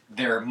 and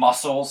their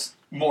muscles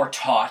more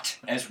taut,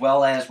 as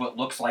well as what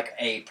looks like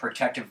a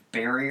protective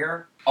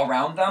barrier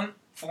around them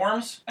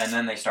forms, and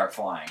then they start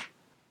flying.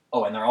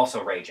 Oh, and they're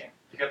also raging.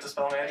 You got the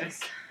spell magic?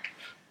 Nice.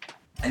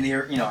 And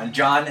they're, and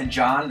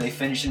John, they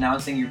finish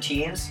announcing your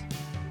teams.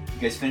 You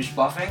guys finish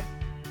buffing.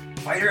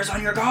 Fighters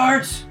on your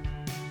guards!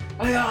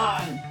 Lay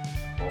on!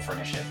 Roll for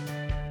initiative.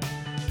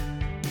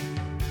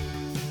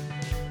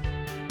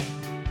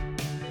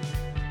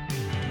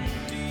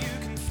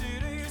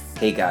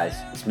 Hey guys,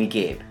 it's me,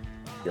 Gabe,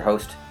 your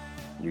host,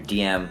 your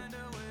DM,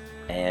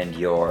 and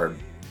your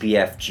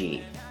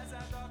BFG.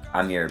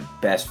 I'm your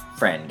best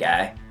friend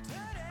guy.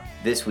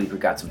 This week we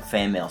got some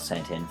fan mail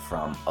sent in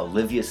from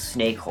Olivia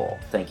Snakehole.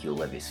 Thank you,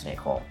 Olivia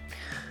Snakehole.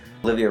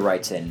 Olivia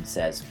writes in and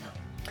says,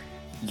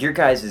 your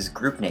guys'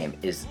 group name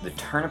is the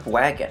Turnip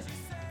Wagon.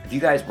 If you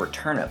guys were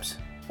turnips,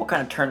 what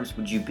kind of turnips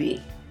would you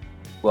be?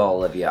 Well,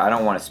 Olivia, I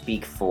don't want to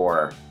speak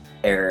for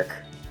Eric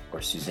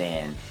or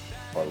Suzanne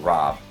or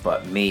Rob,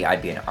 but me,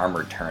 I'd be an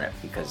armored turnip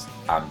because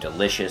I'm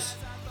delicious,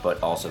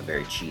 but also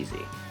very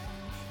cheesy.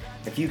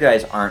 If you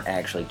guys aren't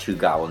actually two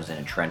goblins in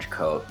a trench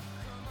coat,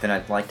 then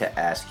I'd like to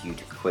ask you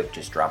to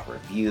just drop a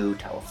review,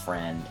 tell a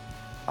friend.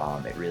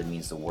 It really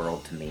means the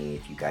world to me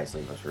if you guys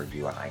leave us a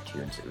review on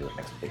iTunes. It really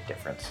makes a big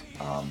difference.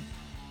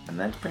 And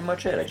that's pretty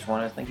much it. I just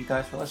want to thank you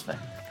guys for listening.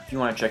 If you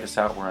want to check us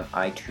out, we're on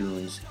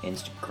iTunes,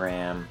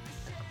 Instagram,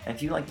 and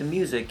if you like the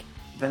music,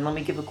 then let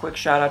me give a quick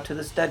shout out to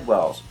the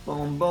Steadwells.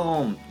 Boom,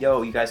 boom.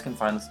 Yo, you guys can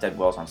find the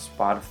Steadwells on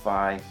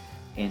Spotify,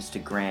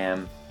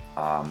 Instagram.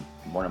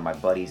 One of my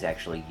buddies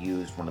actually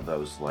used one of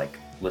those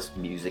list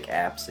music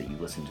apps that you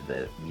listen to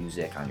the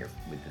music on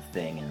with the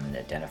thing and then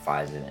it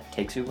identifies it and it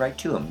takes you right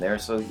to them. They're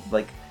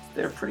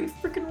pretty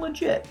freaking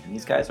legit, and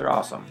these guys are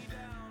awesome.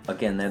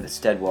 Again, they're the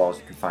Steadwells.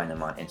 You can find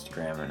them on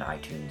Instagram and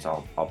iTunes.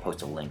 I'll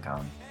post a link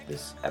on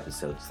this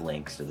episode's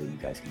link so that you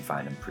guys can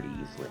find them pretty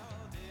easily.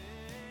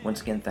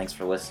 Once again, thanks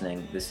for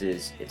listening. This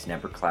is It's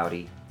Never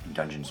Cloudy from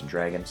Dungeons &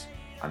 Dragons.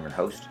 I'm your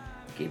host,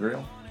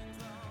 Gabriel.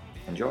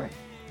 Enjoy.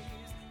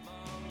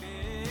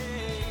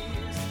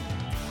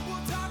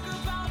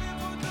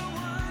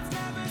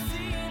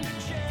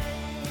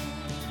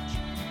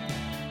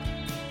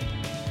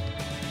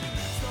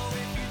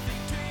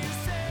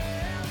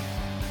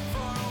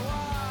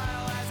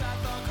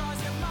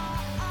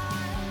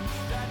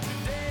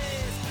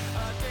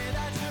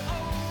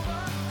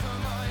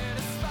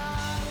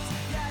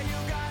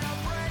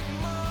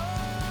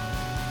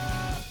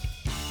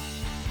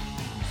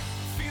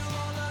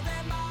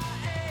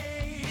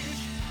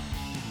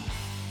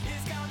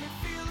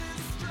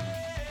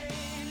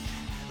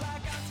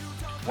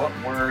 What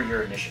were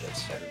your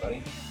initiatives,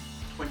 everybody?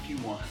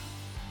 21.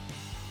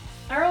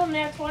 I rolled a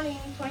nat 20,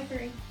 23.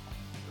 3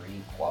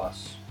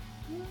 plus.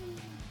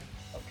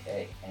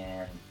 Okay,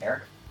 and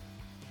Eric?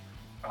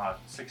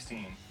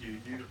 16.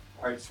 You.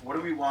 Alright, so what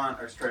do we want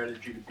our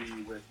strategy to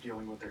be with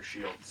dealing with their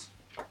shields?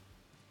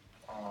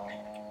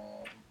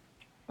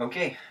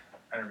 Okay.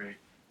 Enervate.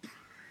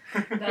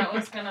 That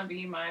was gonna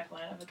be my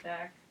plan of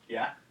attack.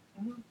 Yeah?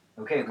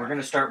 Okay, we're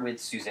gonna start with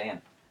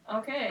Suzanne.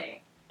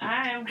 Okay,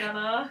 I am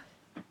gonna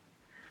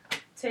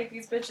take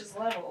these bitches'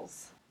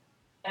 levels.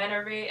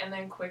 Enervate and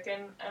then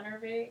quicken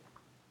enervate,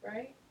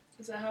 right?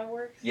 Is that how it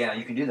works? Yeah,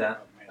 you can do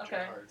that.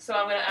 Okay, so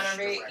I'm gonna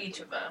enervate each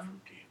of them.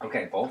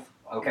 Okay, both?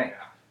 Okay.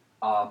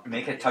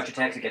 Make a touch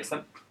attacks against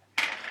them.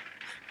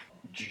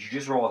 Did you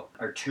just roll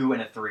a 2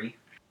 and a 3?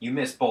 You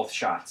missed both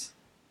shots.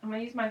 I'm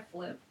gonna use my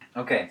flip.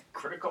 Okay.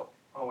 Critical.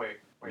 Oh, wait.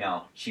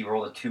 No, she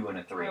rolled a 2 and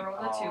a 3. I rolled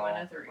a 2 and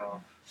a 3.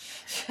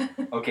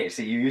 rough. Okay,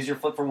 so you use your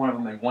flip for one of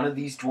them, and one of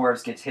these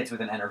dwarves gets hit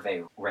with an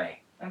enervate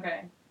ray.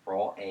 Okay,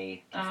 Roll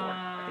a d4.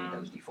 I think that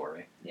was d4,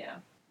 right? yeah.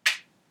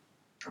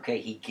 Okay,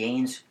 he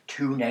gains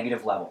 2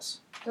 negative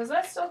levels. Does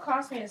that still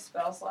cost me a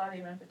spell slot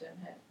even if it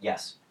didn't hit?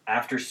 Yes.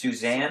 After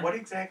Suzanne... So what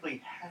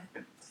exactly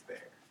happens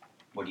there?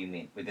 What do you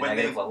mean? With the When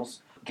negative they-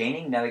 levels?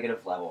 Gaining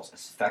negative levels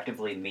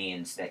effectively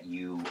means that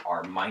you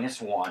are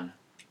 -1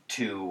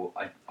 to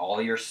all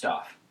your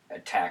stuff,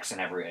 attacks and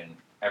everything.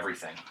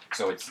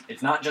 So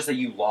it's not just that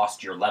you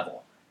lost your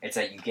level. It's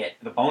that you get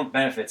the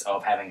benefits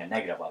of having a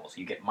negative level. So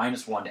you get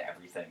 -1 to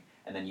everything,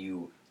 and then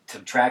you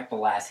subtract the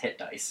last hit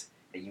dice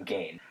that you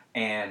gain.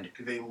 And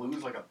Do they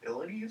lose like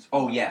abilities?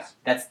 oh yeah,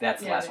 that's the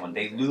Yeah, last they one.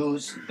 They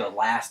lose lose the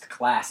last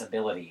class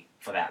ability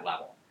for that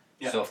level.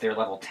 Yeah. So if they're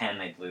level 10,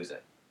 they'd lose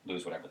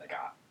whatever they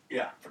got.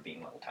 Yeah. For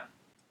being level 10.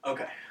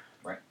 Okay.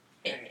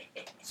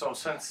 So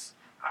since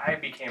I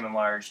became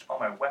enlarged, all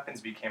my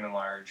weapons became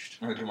enlarged.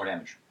 I'm gonna do more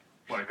damage.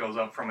 When it goes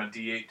up from a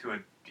D8 to a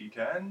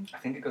D10, I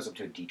think it goes up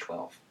to a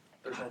D12.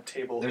 there's no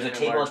table. There's a in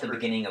table at enlarged the version.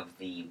 beginning of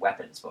the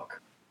weapons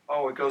book.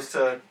 Oh, it goes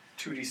to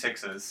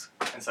 2D6s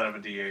instead of a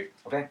D8.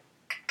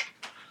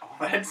 Oh,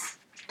 that's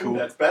Cool.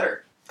 That's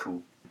better.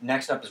 Cool.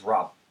 Next up is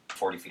Rob,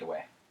 40 feet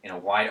away, in a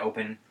wide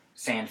open,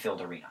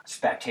 sand-filled arena.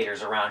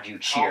 Spectators around you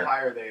cheer. How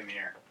high are they in the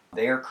air?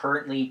 They are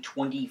currently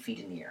 20 feet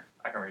in the air.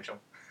 I can reach them.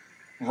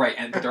 Right,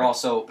 and but they're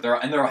also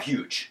they're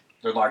huge.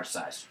 They're large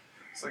size.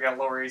 So they got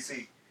lower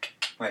AC.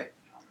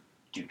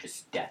 Dude,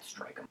 just death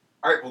strike them.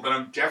 All right. Well, then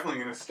I'm definitely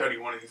gonna study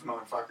one of these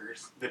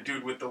motherfuckers. The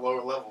dude with the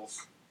lower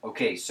levels.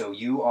 Okay, so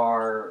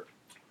you're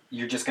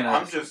just gonna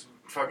I'm just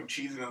fucking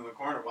cheesing in the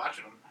corner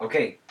watching him.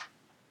 okay,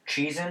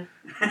 cheesing,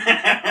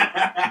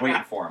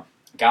 waiting for him.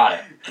 Got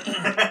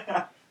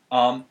it.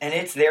 And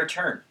it's their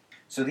turn.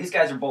 So these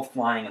guys are both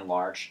flying in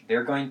large.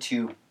 They're going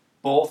to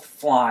both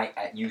fly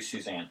at you,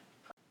 Suzanne.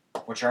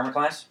 What's your armor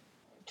class?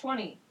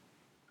 20.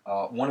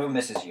 One of them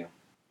misses you.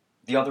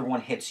 The other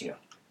one hits you.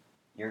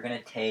 You're going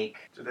to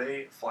take... Do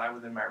they fly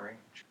within my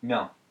range?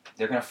 No.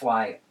 They're going to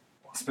fly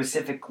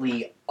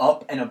specifically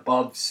up and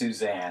above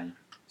Suzanne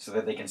so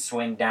that they can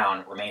swing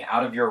down, remain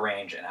out of your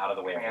range, and out of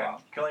the way of Man, Rob.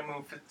 you can only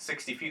move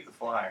 60 feet to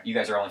fly. You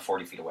guys are only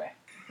 40 feet away.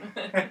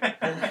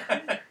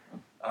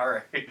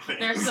 Alright.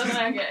 They're still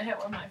gonna get hit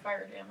with my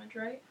fire damage,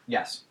 right?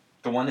 Yes.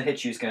 The one that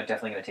hits you is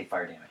definitely going to take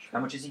fire damage. How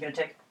much is he going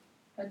to take?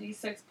 A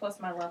d6 plus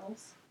my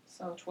levels.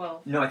 So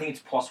 12. No, I think it's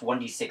plus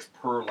 1d6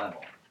 per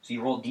level. So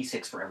you roll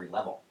d6 for every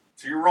level.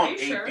 So you're rolling Are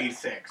you sure?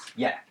 8d6.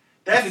 Yeah.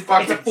 That's It's a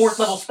fucking 4th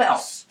level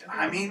spell.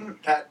 I mean,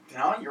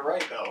 no, you're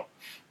right though.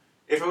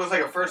 If it was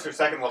like a 1st or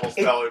 2nd level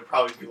spell, it would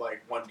probably be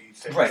like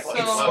 1d6. Right. plus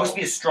It's So- supposed to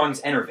be as strong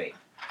as Enervate.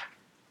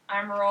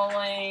 I'm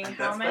rolling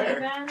how That's many fair.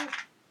 then?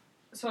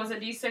 So is it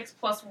d6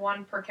 plus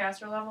 1 per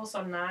caster level,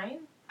 so 9?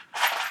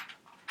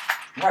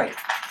 Right.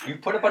 You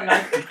put up a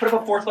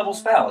 4th level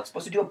spell. It's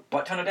supposed to do a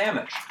butt ton of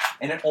damage.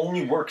 And it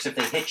only works if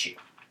they hit you.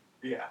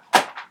 Yeah.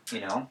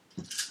 You know?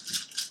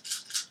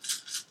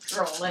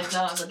 Rolling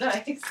on the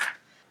dice.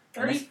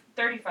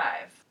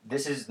 35.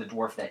 This is the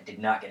dwarf that did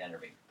not get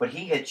Enervate. But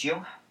he hits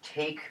you.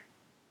 Take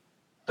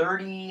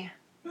 32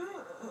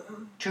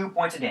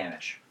 points of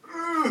damage.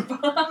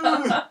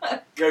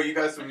 Yo, you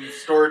got some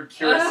stored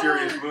cure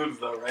serious wounds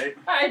though, right?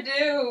 I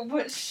do,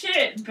 but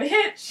shit,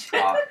 bitch.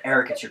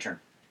 Eric, it's your turn.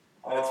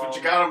 That's what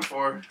you got him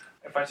for.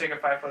 If I take a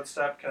 5-foot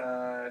step, can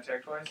I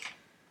attack twice?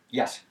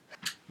 Yes.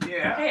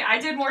 Yeah. Hey, I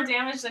did more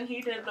damage than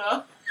he did,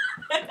 though.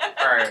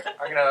 Alright,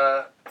 I'm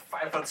gonna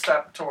 5-foot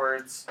step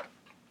towards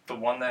the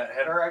one that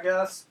hit her, I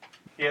guess.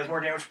 He has more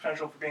damage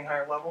potential for being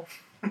higher level.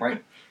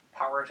 Right.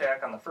 Power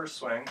attack on the first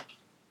swing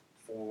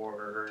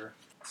for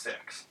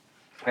 6.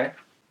 Okay.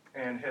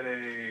 And hit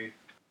a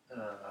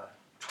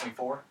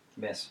 24.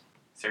 Miss.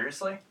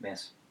 Seriously?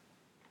 Miss.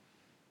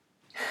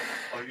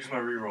 I'll use my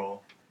reroll.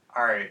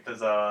 Alright,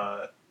 there's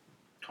a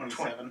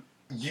 27.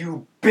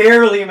 You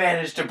barely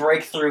managed to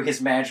break through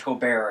his magical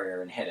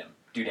barrier and hit him.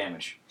 Do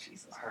damage.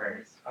 Jesus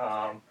Alright.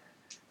 Christ.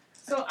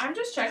 So I'm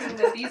just checking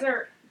that these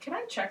are... Can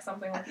I check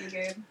something with you,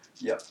 Gabe?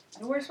 Yep.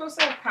 We're supposed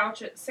to have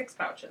 6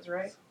 pouches,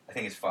 right? I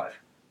think it's 5.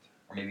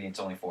 Or maybe it's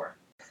only 4.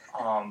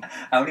 How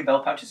many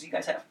bell pouches do you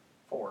guys have?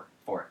 4.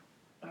 4.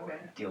 Okay.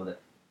 Deal with it.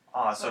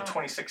 So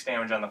 26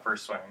 damage on the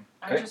first swing.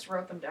 I Okay. just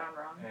wrote them down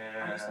wrong.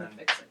 I'm just gonna And,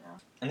 fix it now.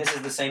 And this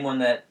is the same one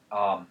that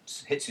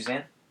hit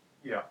Suzanne?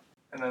 yeah.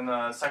 And then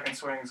the second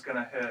swing is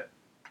gonna hit.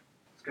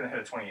 It's gonna hit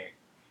a 28.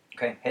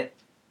 Okay, hit.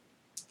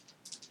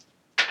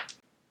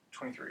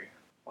 23.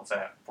 What's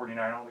that?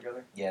 49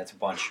 altogether? Yeah, it's a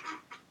bunch.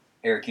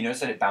 Eric, you notice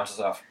that it bounces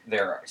off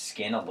their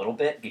skin a little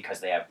bit because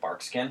they have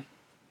bark skin,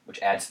 which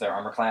adds to their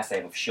armor class. They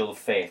have a Shield of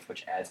Faith,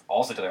 which adds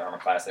also to their armor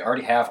class. They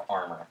already have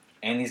armor.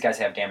 And these guys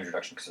have damage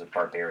reduction because they're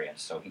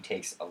barbarians, so he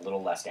takes a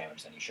little less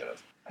damage than he should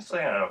have. I still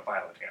ended up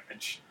violent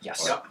damage.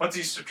 Yes. What's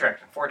he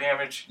subtracting? 4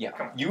 damage? Yeah.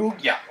 Come on.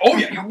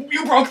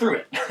 You broke through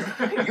it.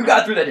 You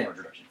got through that damage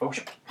reduction. Oh,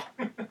 shit.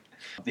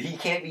 He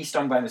can't be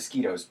stung by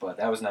mosquitoes, but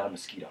that was not a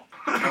mosquito.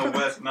 No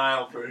West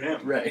Nile for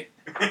him. Right.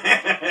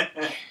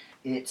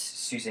 It's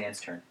Suzanne's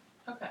turn.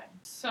 Okay.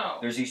 So...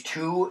 There's these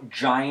 2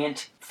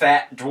 giant,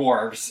 fat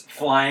dwarves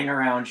flying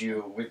around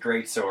you with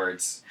great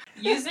swords.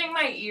 Using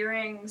my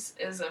earrings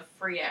is a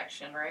free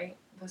action, right?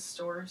 The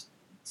stored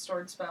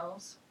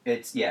spells.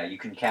 It's you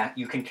can cast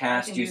do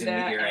using the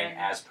that earring and-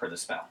 as per the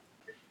spell.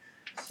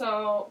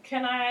 So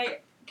can I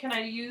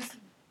use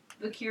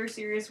the cure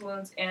serious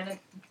wounds and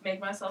make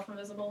myself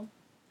invisible,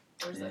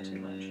 or is that too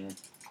much?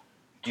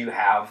 Do you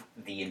have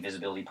the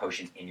invisibility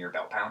potion in your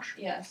belt pouch?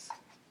 Yes.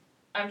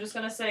 I'm just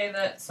gonna say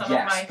that some of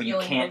Yes, my but you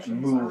healing can't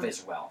potions move are...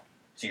 as well,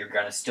 so you're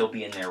gonna still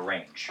be in their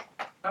range.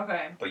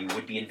 Okay. But you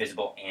would be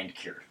invisible and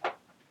cured.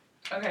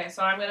 Okay,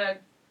 so I'm gonna...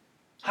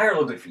 Higher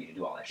low good for you to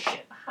do all that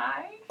shit.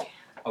 Hi.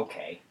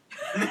 Okay.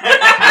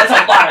 That's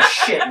a lot of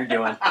shit you're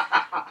doing.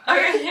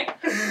 Okay.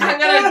 I'm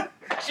gonna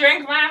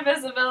drink my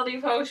invisibility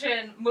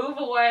potion, move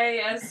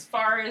away as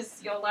far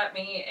as you'll let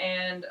me,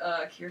 and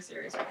cure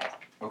serious wounds.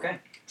 Okay.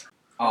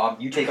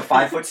 You take a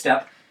 5-foot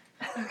step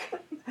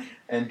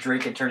and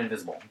drink and turn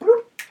invisible.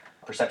 Boop.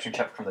 Perception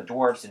check from the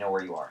dwarves to know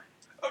where you are.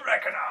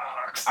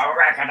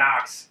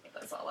 Arachnox!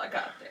 That's all I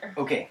got there.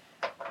 Okay.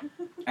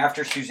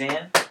 After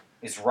Suzanne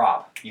is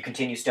Rob. You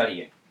continue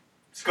studying.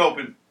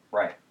 Scoping.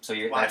 Right. So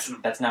Watching.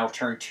 that's now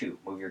turn 2.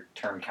 Move your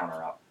turn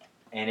counter up.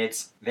 And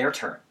it's their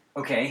turn.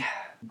 Okay.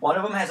 One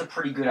of them has a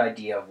pretty good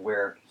idea of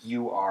where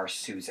you are,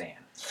 Suzanne.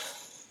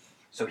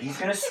 So he's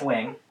going to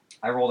swing.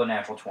 I rolled a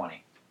natural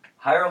 20.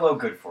 High or low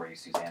good for you,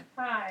 Suzanne?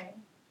 Hi.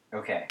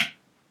 Okay.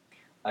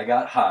 I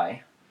got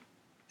high.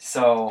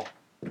 So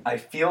I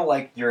feel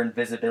like your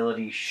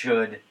invisibility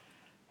should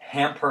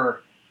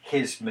hamper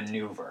his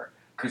maneuver.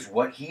 Because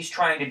what he's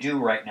trying to do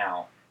right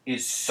now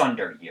is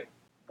sunder you.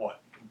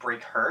 What?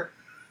 Break her?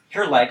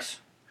 Your legs.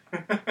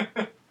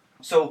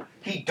 So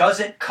he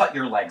doesn't cut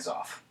your legs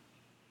off.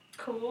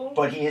 Cool.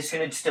 But he is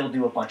going to still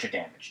do a bunch of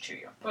damage to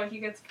you. But he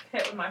gets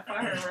hit with my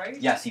fire, right?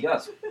 Yes, he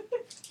does.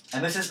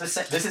 And this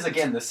is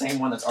again the same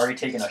one that's already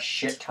taken a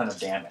shit ton of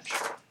damage.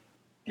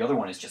 The other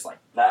one is just like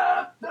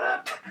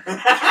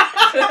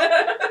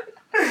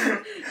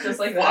Just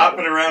like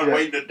Flopping that. around Yeah.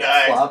 waiting to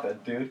die. flopping,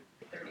 dude.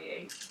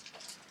 38.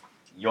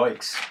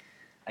 Yikes.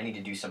 I need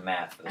to do some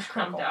math for this I'm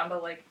critical. down to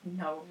like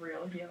no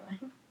real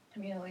healing. I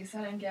mean, at least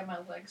I didn't get my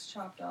legs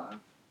chopped off.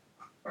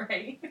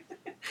 Right?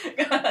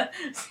 Gotta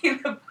see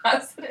the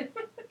positive.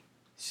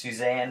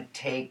 Suzanne,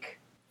 take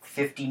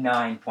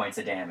 59 points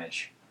of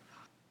damage.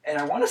 And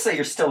I want to say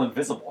you're still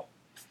invisible.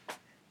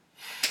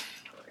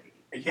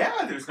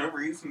 Yeah, there's no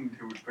reason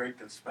to break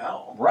the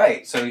spell.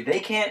 Right, so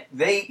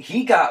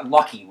he got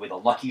lucky with a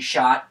lucky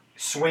shot,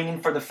 swinging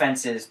for the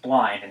fences,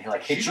 blind, and he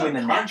hit She's you in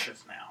the neck.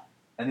 unconscious now.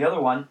 And the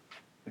other one,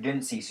 who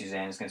didn't see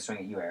Suzanne, is going to swing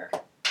at you, Eric.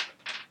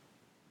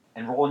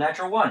 And roll a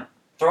natural 1.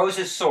 Throws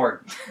his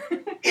sword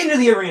into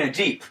the arena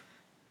deep.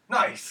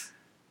 Nice.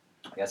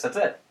 I guess that's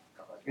it.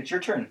 It's your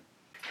turn.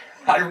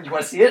 You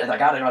want to see it? I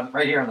got it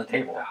right here on the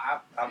table.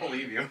 I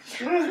believe you.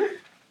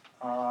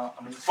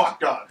 I'm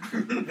Fucked up.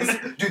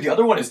 Dude, the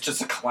other one is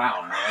just a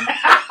clown,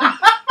 man.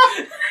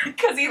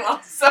 Because he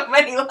lost so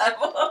many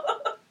levels.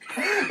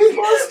 He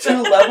lost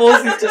 2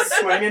 levels. He's just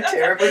swinging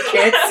terribly.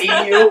 Can't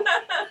see you.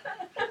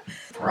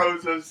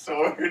 Throws a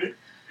sword.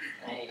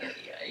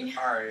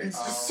 Alright. He's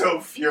just so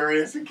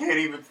furious he can't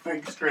even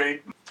think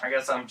straight. I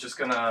guess I'm just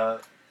gonna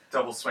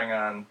double swing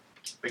on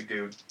Big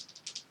Dude,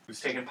 who's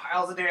taking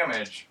piles of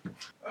damage.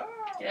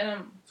 Get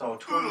him. So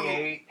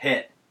 28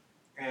 Hit.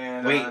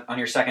 and Wait, on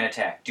your second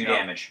attack, do yeah.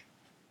 damage.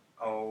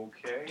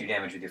 Okay. Do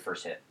damage with your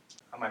first hit.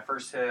 On my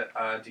first hit,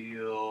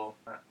 deal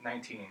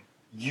 19.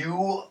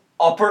 You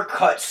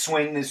uppercut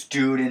swing this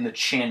dude in the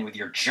chin with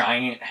your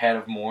giant head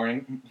of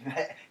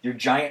your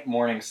giant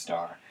morning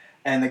star.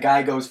 And the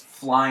guy goes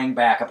flying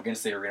back up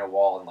against the arena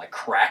wall and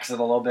cracks it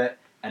a little bit,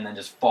 and then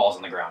just falls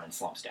on the ground and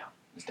slumps down.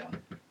 He's done.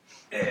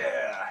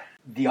 Yeah.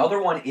 The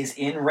other one is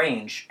in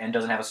range and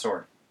doesn't have a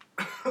sword.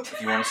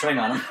 If you want to swing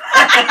on him.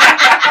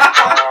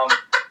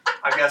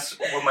 I guess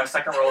would my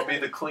second roll be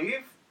the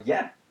cleave?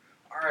 Yeah.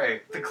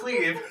 Alright, the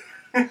cleave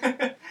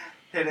hit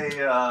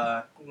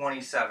a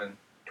 27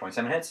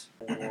 27 hits.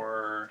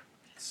 for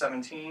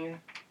 17.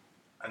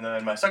 And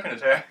then my second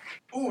attack,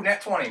 ooh,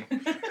 nat 20.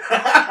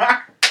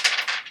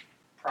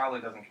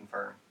 Probably doesn't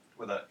confirm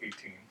with a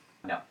 18.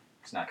 No,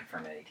 it's not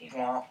confirmed at 18.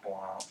 Womp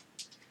womp.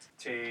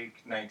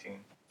 Take 19.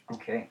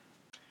 Okay.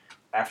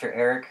 After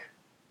Eric,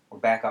 we're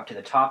back up to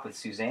the top with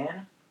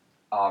Suzanne.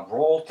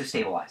 Roll to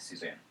stabilize,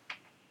 Suzanne.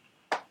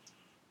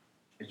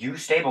 You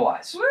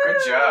stabilize. Good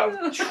job.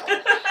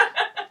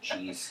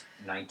 Jeez,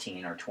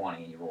 19 or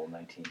 20, and you rolled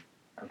 19.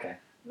 Okay.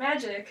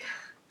 Magic.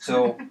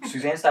 So,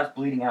 Suzanne stops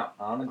bleeding out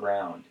on the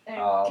ground. And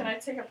can I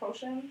take a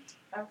potion?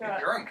 I've got...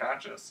 You're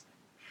unconscious.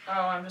 Oh,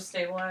 I'm just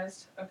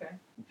stabilized? Okay.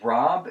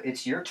 Rob,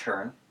 it's your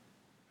turn.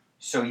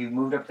 So you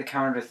moved up the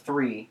counter to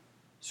 3.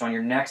 So on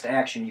your next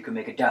action, you can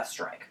make a death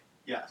strike.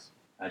 Yes.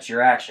 That's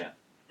your action.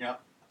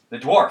 Yep. The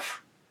dwarf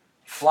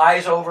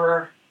flies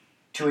over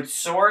to its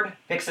sword,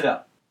 picks it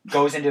up,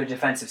 goes into a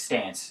defensive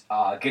stance,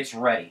 gets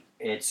ready.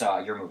 It's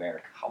your move,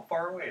 Eric. How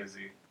far away is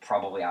he?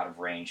 Probably out of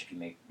range. If you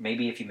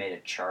made a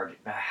charge.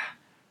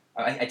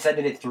 I said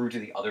that it threw to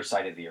the other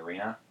side of the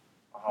arena.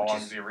 How long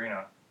is the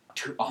arena?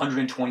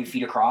 120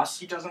 feet across.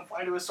 He doesn't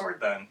fly to his sword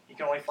then. He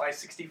can only fly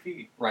 60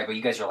 feet. Right, but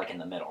you guys are in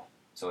the middle.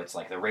 So it's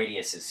the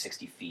radius is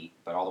 60 feet,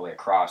 but all the way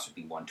across would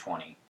be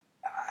 120.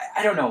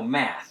 I don't know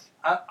math.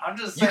 I'm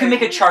just You saying. can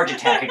make a charge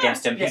attack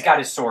against him. He's Yeah. got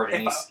his sword,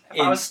 and If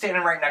I was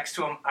standing right next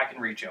to him, I can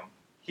reach him.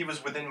 He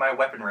was within my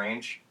weapon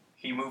range.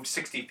 He moved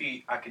 60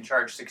 feet. I can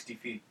charge 60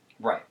 feet.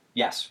 Right.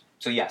 Yes.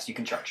 So yes, you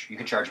can charge. You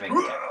can charge and make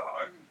an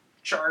attack.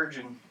 Charge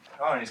and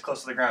he's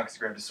close to the ground because he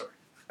grabbed his sword.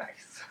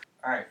 Nice.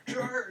 All right,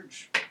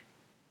 charge.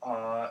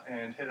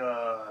 And hit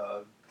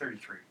a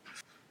 33.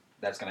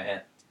 That's gonna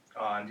hit.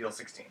 And deal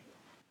 16.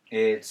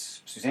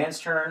 It's Suzanne's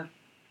turn.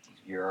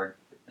 You're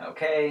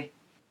okay.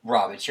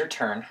 Rob, it's your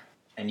turn,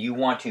 and you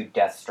want to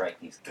death strike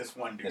This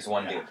one dude. this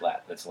one dude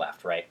that's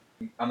left, right?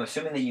 I'm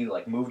assuming that you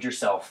moved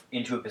yourself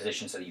into a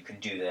position so that you can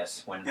do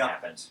this when it Yeah.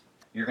 happens.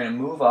 You're gonna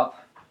move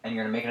up and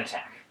you're gonna make an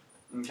attack.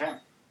 Okay.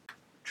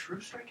 True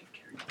strike of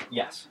carry.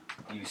 Yes,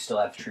 you still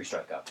have true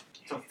strike up.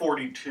 It's a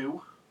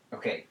 42.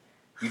 Okay,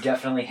 you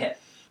definitely hit.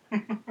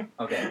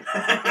 Okay,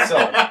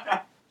 So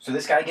so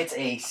this guy gets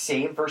a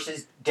save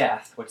versus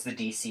death. What's the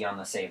DC on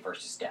the save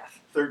versus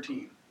death?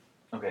 13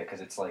 Okay,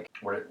 because it's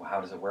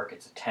how does it work?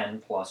 It's a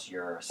 10 plus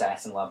your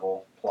assassin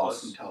level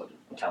plus plus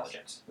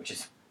intelligence, which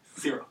is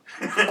 0.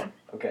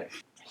 okay.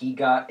 He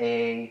got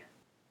a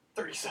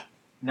 37.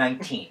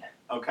 19.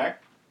 Okay.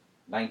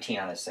 19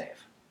 on his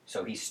save.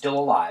 So he's still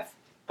alive,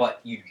 but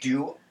you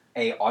do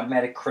a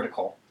automatic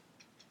critical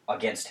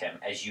against him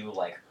as you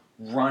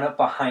run up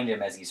behind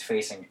him as he's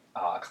facing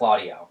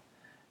Claudio,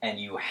 and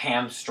you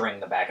hamstring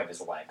the back of his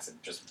legs,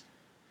 and just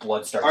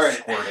blood starts All right.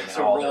 squirting in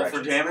So all roll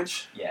directions. for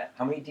damage. Yeah.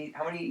 How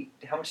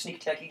much sneak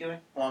attack are you doing?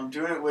 Well, I'm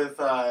doing it with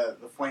the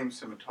flame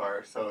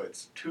scimitar, so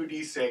it's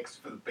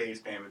 2d6 for the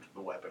base damage of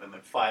the weapon, and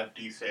then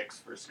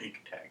 5d6 for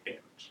sneak attack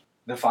damage.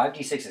 The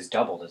 5d6 is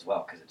doubled as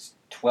well because it's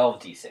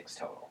 12d6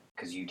 total.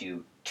 Because you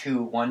do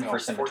 1 for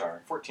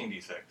scimitar,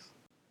 14d6.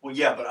 Well,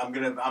 yeah, but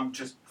I'm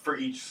just for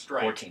each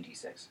strike.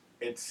 14d6.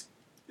 It's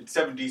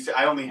 7d6.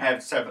 I only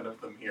have 7 of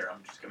them here.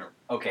 I'm just gonna.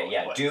 Okay, roll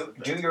yeah. twice, Do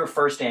so your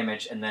first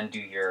damage and then do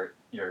your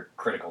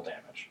critical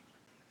damage.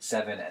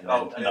 7 and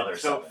then another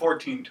so 7.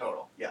 14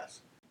 total.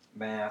 Yes.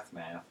 Math.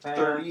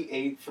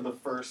 38 for the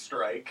first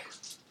strike.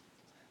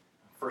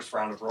 First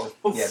round of rolls.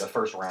 Yeah, the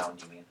first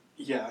round, you mean.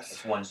 Yes.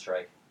 It's 1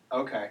 strike.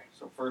 Okay,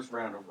 so first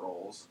round of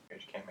rolls. You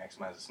can't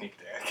maximize a sneak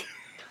attack.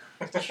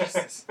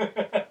 Jesus.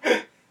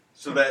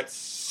 So that's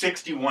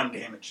 61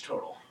 damage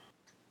total.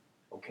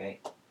 Okay.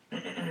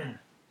 And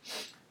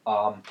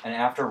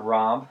after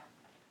Rob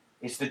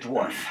is the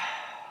dwarf.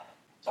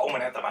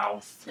 Foaming at the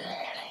mouth.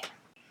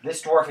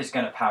 This dwarf is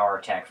going to power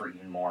attack for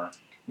even more.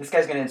 This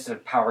guy's going to, instead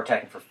of power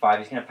attacking for 5,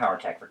 he's going to power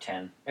attack for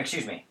 10.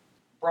 Excuse me.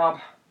 Rob,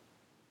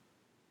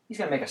 he's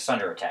going to make a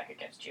sunder attack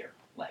against your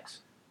legs.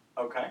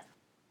 Okay.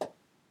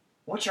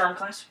 What's your arm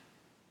class?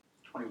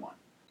 21.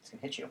 He's going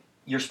to hit you.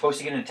 You're supposed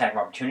to get an attack of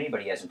opportunity,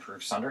 but he has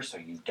improved sunder, so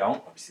you don't.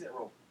 Let me see that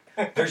roll.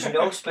 There's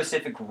no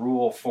specific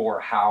rule for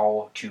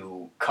how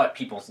to cut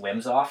people's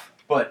limbs off,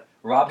 but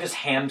Rob just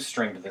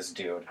hamstringed this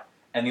dude,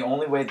 and the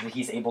only way that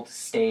he's able to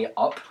stay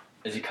up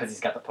is because he's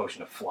got the potion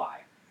to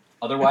fly.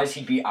 Otherwise,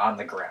 he'd be on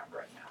the ground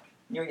right now.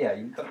 You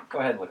go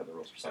ahead and look at the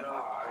rules for something.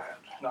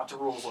 Not the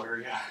rules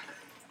lawyer, yeah.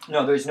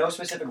 No, there's no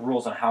specific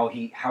rules on how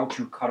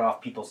to cut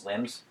off people's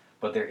limbs,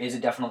 but there is a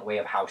definite way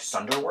of how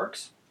sunder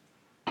works,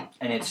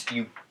 and it's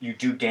you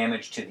do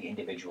damage to the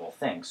individual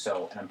thing.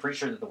 So, and I'm pretty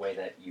sure that the way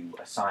that you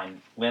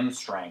assign limb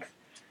strength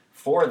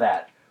for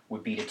that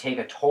would be to take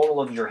a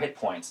total of your hit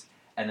points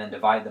and then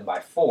divide them by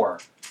 4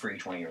 for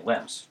each one of your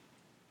limbs.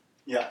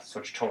 Yes. So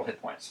it's your total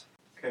hit points.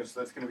 Okay, so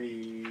that's gonna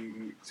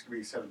be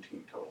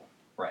 17 total.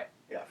 Right.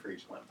 Yeah, for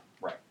each limb.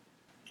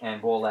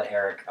 And we'll let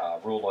Eric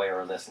rule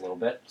lawyer this a little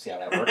bit, see how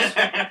that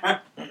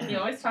works. He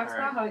always talks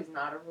Alright. about how he's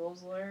not a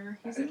rules lawyer.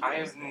 He's a I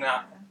rules have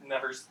lawyer.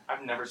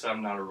 I've never said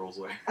I'm not a rules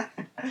lawyer.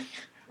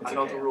 It's I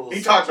know okay. the rules.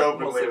 He talks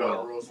openly mostly about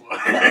well. rules.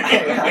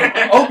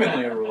 I'm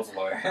openly a rules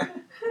lawyer.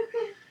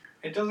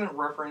 It doesn't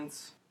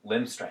reference.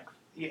 Limb strength.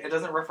 Yeah, it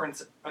doesn't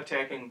reference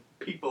attacking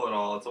people at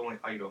all. It's only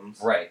items.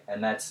 Right,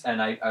 and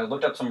I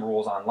looked up some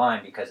rules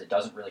online because it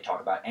doesn't really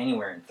talk about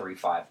anywhere in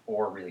 3.5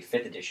 or really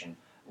 5th edition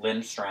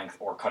limb strength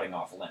or cutting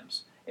off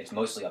limbs. It's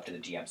mostly up to the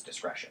GM's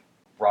discretion.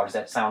 Rob, does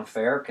that sound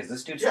fair? Because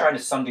this dude's Yeah. trying to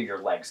sunder your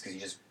legs because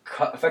you just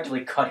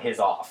effectively cut his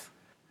off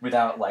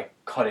without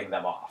cutting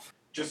them off.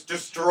 Just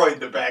destroyed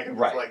the back of his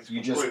Right, legs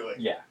you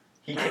completely.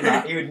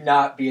 he would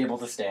not be able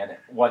to stand it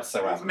He's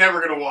whatsoever.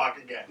 never gonna walk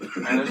again.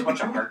 And there's a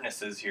bunch of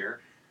hardnesses here.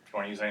 If you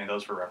want to use any of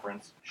those for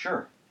reference.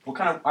 Sure. What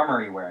kind of armor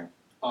are you wearing?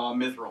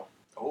 Mithril.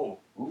 Oh,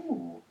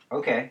 Ooh,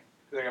 okay.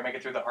 they're gonna make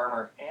it through the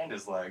armor and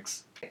his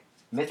legs.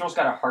 Mithril's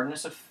got a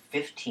hardness of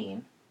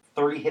 15,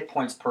 30 hit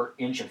points per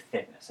inch of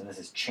thickness, and this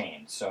is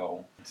chain,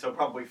 so So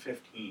probably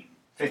 15.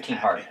 15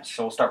 Half hardness. inch.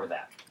 So we'll start with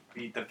that.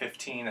 Beat the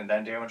 15 and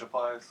then damage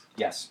applies.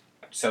 Yes.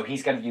 So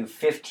he's got to do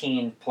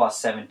 15 plus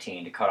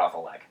 17 to cut off a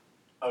leg,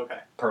 Okay.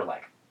 per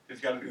leg. He's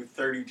got to do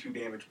 32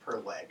 damage per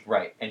leg.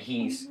 Right, and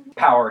he's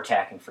power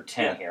attacking for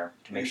 10 Yeah. here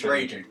to make He's sure that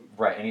he raging. can,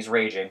 right, and he's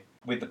raging.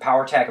 With the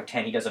power attack of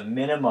 10, he does a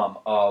minimum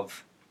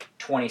of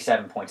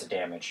 27 points of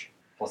damage,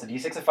 plus a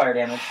d6 of fire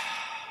damage,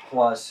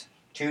 plus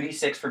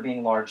 2d6 for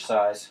being large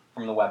size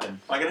from the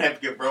weapon. Am I gonna have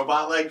to get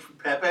robot leg from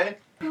Pepe?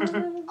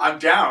 I'm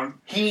down.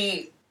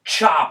 He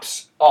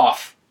chops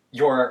off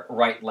your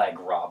right leg,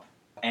 Rob,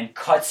 and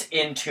cuts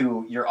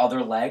into your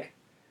other leg.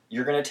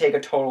 You're going to take a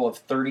total of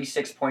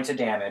 36 points of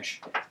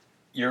damage.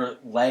 Your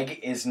leg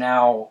is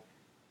now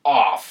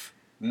off.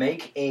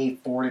 Make a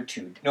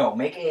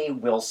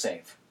will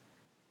save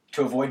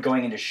to avoid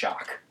going into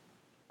shock.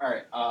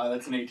 Alright,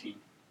 that's an 18.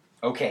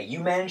 Okay, you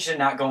managed to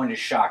not go into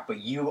shock, but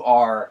you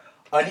are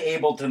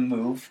unable to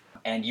move,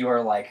 and you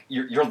are like,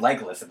 you're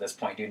legless at this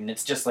point, dude, and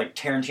it's just like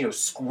Tarantino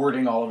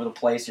squirting all over the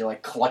place. You're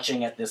like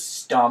clutching at this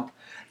stump.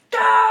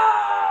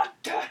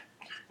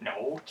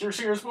 No, cure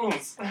serious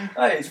wounds.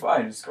 Hey, it's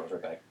fine, it just goes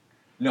right back.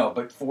 No,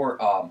 but for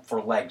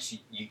legs,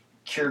 you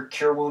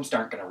cure wounds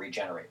aren't going to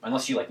regenerate,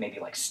 unless you like maybe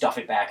like stuff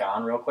it back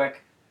on real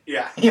quick.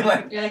 Yeah. You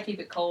like, You gotta keep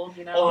it cold,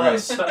 you know. Well, Right.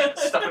 stuff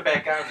it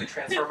back on and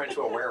transform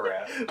into a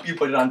were-rat. you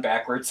put it on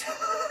backwards.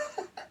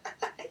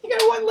 You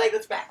got one leg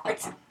that's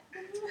backwards.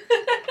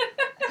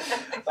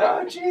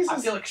 Oh, Jesus. I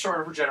feel like short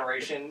of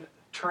regeneration,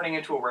 turning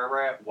into a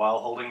were-rat while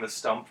holding the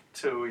stump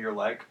to your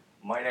leg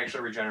might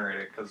actually regenerate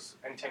it, because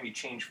anytime you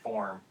change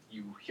form,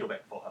 you heal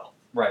back full health.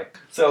 Right.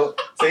 So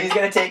he's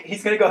gonna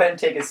go ahead and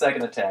take his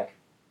second attack.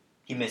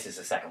 He misses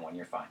the second one.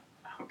 You're fine.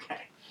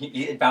 Okay.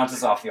 It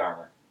bounces off the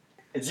armor.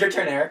 It's your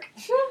turn, Eric.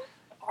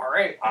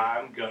 Alright,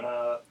 I'm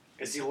gonna...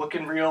 Is he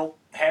looking real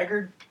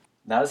haggard?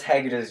 Not as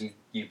haggard as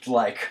you'd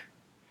like.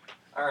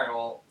 Alright,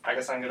 well, I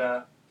guess I'm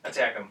gonna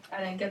attack him. I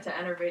didn't get to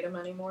enervate him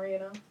anymore, you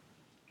know.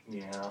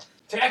 Yeah.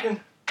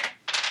 Attacking!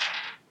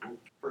 Ooh,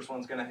 first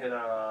one's gonna hit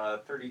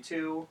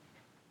 32.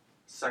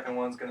 Second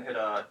one's gonna hit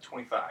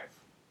 25.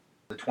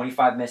 The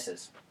 25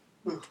 misses.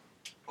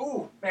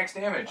 Ooh, max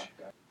damage.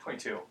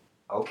 22.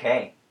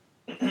 Okay.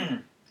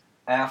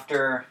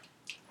 After.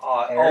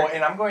 Oh, Eric?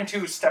 and I'm going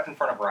to step in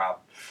front of Rob.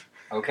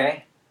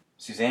 Okay.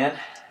 Suzanne,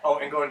 Oh,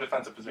 and go in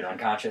defensive you're position.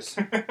 unconscious.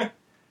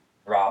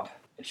 Rob,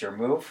 it's your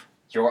move.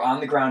 You're on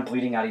the ground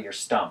bleeding out of your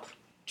stump.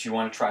 Do you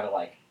want to try to,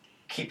 like,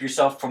 keep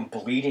yourself from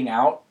bleeding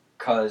out?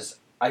 Because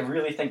I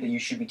really think that you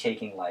should be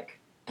taking, like,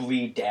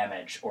 bleed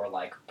damage or,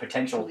 like,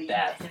 potential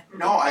death.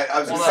 No, I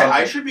was Well, gonna say, no.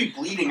 I should be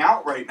bleeding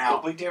out right Well,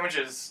 now. bleed damage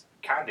is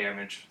con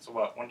damage. So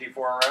what, 1d4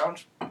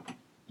 around?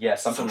 Yeah,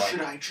 something So like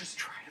should I just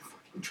try to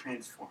fucking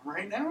transform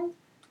right now?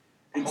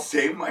 And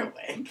save my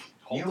leg?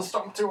 Hold the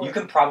stump to it. You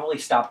can probably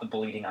stop the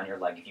bleeding on your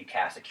leg if you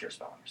cast a cure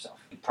spell on yourself.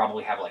 You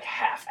probably have like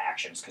half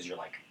actions because you're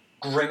like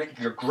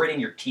you're gritting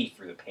your teeth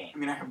through the pain. I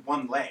mean, I have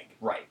one leg.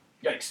 Right.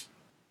 Yikes.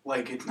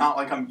 Like, it's not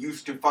like I'm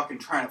used to fucking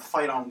trying to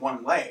fight on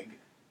one leg.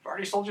 You've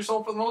already sold your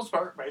soul for the most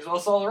part. Might as well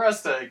sell the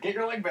rest to get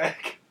your leg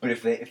back. But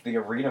if the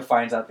arena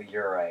finds out that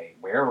you're a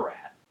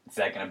were-rat, is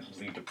that going to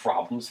lead to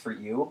problems for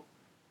you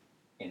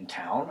in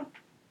town?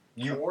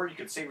 Or you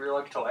could save your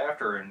leg till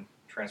after and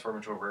transform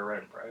into a rare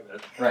rat in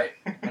private. Right.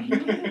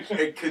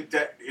 It could.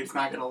 It's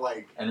not gonna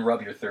like. And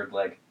rub your third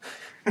leg.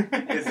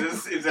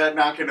 Is that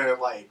not gonna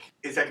like?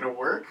 Is that gonna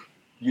work?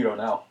 You don't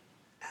know.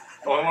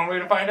 Only one way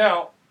to find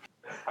out.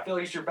 I feel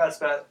like it's your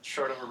best bet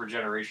short of a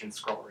regeneration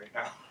scroll right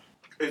now.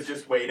 It's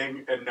just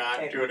waiting and not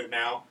doing it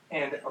now.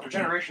 And a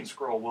regeneration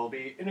scroll will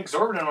be an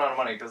exorbitant amount of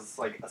money because it's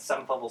like a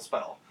 7th level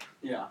spell.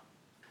 Yeah.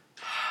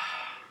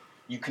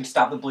 You can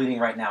stop the bleeding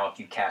right now if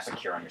you cast a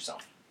cure on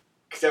yourself.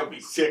 Cause that would be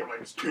sick if I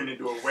just turned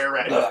into a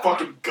were-rat and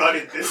fucking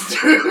gutted this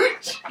dude.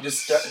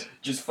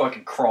 Just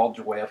fucking crawled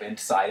your way up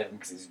inside of him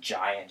because he's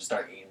giant. Just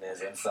start eating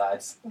his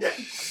insides. Yeah.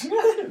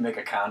 Make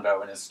a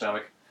condo in his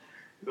stomach.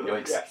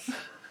 Yikes. Yeah.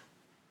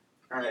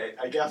 Alright,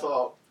 I guess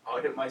I'll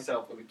hit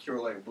myself with a cure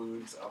light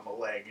wounds on the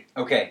leg.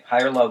 Okay,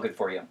 high or low, good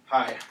for you.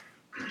 Hi.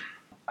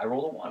 I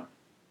rolled a 1.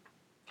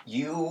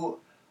 You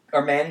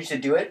are managed to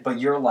do it, but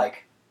you're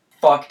like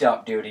fucked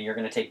up, dude, and you're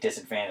gonna take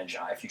disadvantage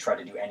if you try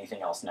to do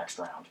anything else next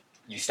round.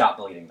 You stop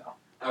bleeding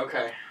though.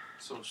 Okay.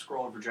 So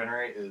scroll of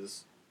regenerate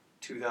is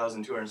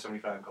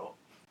 2,275 gold.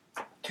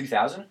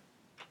 2,000?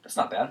 That's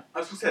not bad. I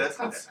was gonna say that's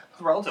not That's that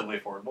relatively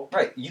affordable.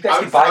 Right, you guys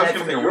can buy that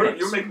from the you're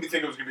arenas. making me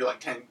think it was gonna be like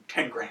 10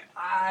 grand.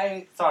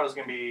 I thought it was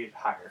going to be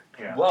higher.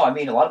 Yeah. Well, I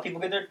mean, a lot of people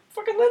get their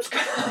fucking lips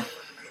cut off.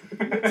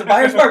 It's a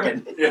buyer's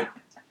market. Yeah.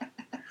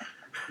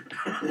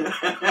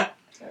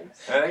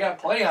 They got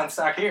plenty on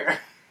stock here.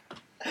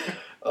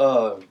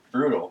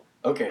 Brutal.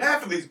 Okay.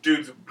 Half of these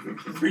dudes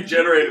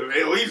regenerated with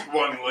at least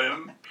one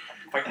limb.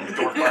 Fighting the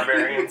dwarf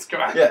barbarians.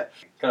 Come on. Yeah.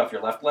 Cut off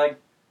your left leg,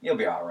 you'll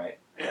be alright.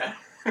 Yeah.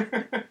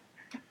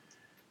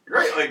 Your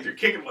right leg's your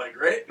kicking leg,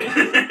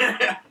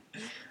 right?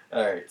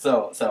 Alright,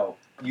 so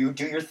you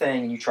do your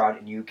thing and you trot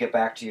and you get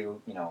back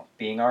to,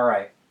 being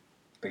alright.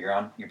 But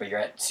you're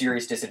at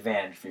serious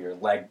disadvantage for your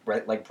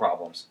right leg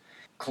problems.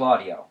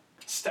 Claudio.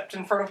 Stepped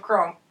in front of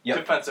Krunk. Yep.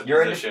 Defensive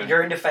You're position.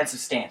 in defensive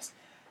stance.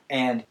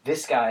 And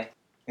this guy's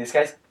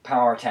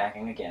power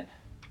attacking again.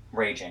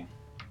 Raging.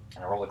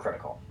 And I roll a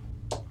critical.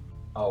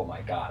 Oh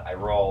my god. I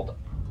rolled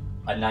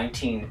a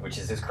 19, which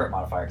is his crit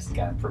modifier because he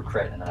got improved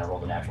crit, and then I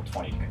rolled a natural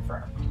 20 to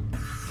confirm.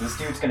 So this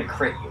dude's gonna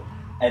crit you.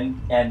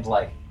 And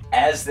like,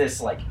 as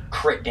this like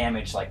crit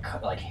damage like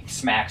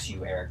smacks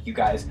you, Eric, you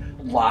guys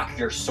lock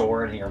your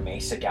sword and your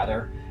mace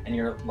together, and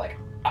you're like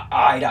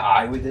eye to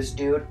eye with this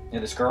dude,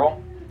 this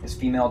girl, this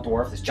female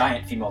dwarf, this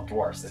giant female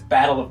dwarf, this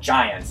battle of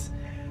giants.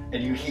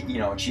 And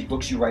and she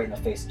looks you right in the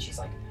face and she's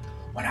like,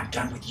 when I'm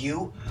done with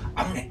you,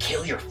 I'm gonna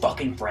kill your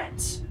fucking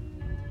friends.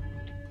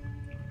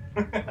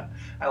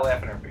 I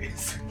laugh in her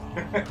face.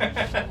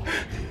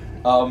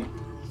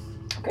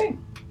 Okay.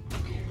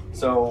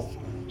 So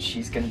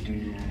she's gonna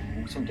do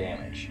some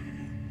damage.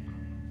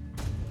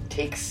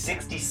 Take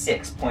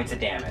 66 points of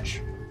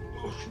damage.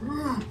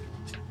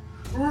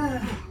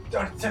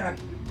 Down to 10.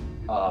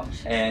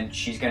 And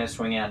she's gonna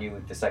swing on you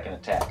with the second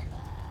attack.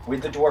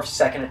 With the dwarf's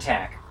second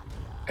attack,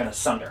 gonna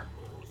sunder.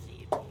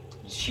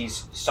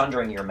 She's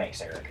sundering your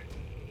mace, Eric.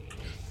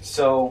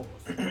 So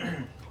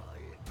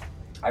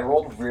I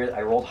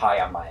rolled high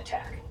on my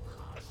attack.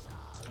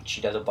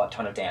 She does a butt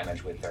ton of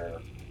damage with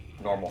her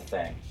normal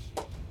thing.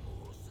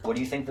 What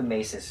do you think the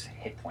mace's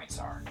hit points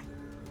are?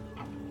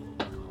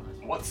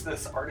 What's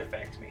this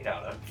artifact made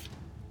out of?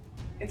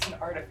 It's an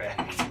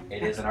artifact.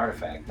 It is an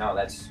artifact. No,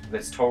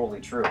 that's totally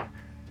true.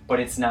 But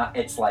it's not.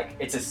 It's like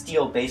it's a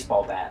steel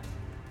baseball bat,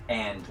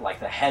 and like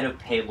the head of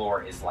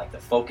Paylor is like the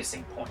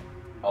focusing point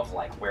of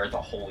like where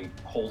the holy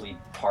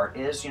part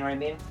is. You know what I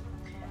mean?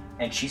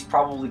 And she's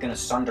probably gonna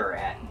sunder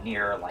at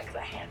near like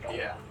the handle.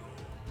 Yeah.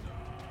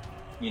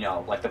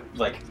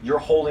 Like you're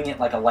holding it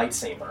like a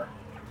lightsaber,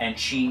 and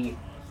she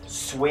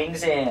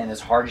swings in as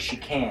hard as she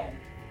can,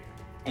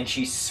 and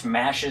she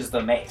smashes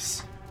the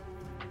mace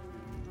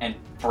and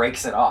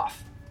breaks it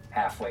off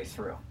halfway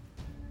through.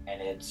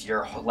 And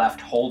you're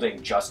left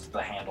holding just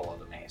the handle of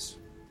the mace,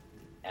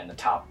 and the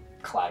top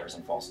clatters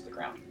and falls to the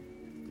ground.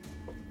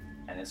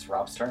 And it's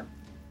Rob's turn.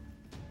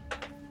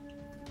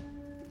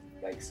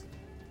 Yikes.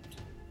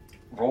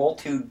 Roll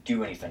to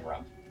do anything,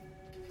 Rob.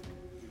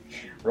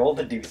 Roll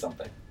to do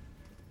something.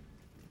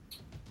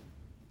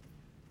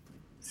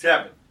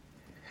 7.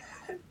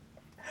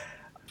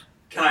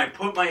 Can I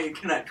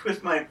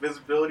twist my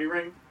invisibility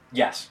ring?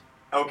 Yes.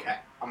 Okay,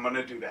 I'm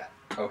gonna do that.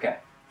 Okay.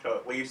 So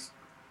at least.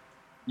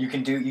 You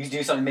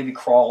do something, maybe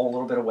crawl a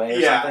little bit away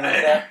or something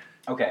like that?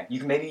 Okay.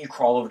 You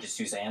crawl over to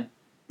Suzanne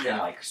and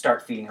like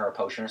start feeding her a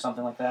potion or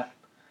something like that?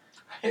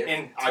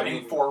 In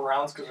 4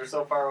 rounds because we're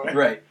so far away.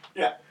 Right.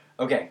 Yeah.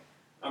 Okay.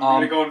 I'm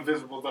gonna go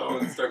invisible though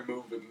and start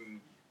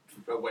moving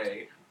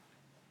away.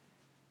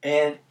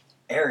 And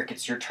Eric,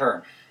 it's your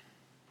turn.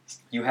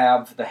 You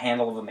have the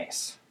handle of a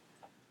mace.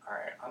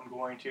 Alright, I'm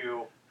going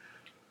to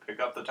pick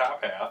up the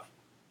top half.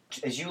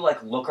 As you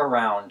like look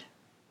around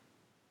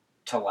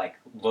to like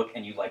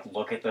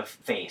look at the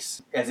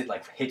face, as it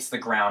like hits the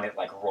ground, it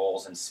like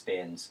rolls and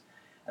spins,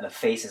 and the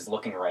face is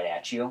looking right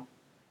at you,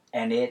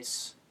 and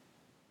it's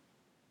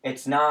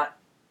not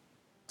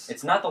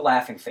the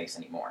laughing face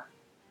anymore.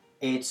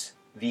 It's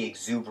the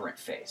exuberant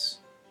face,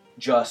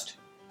 just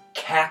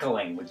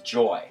cackling with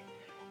joy,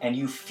 and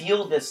you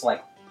feel this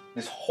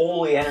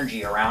holy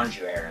energy around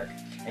you, Eric,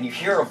 and you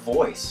hear a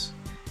voice,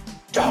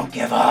 "Don't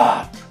give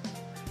up,"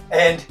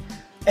 and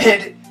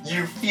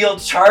you feel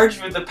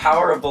charged with the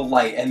power of the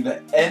light, and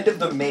the end of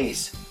the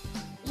mace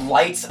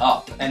lights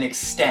up and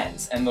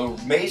extends, and the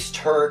mace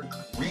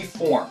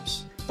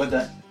reforms, but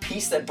the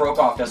piece that broke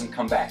off doesn't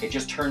come back. It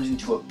just turns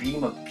into a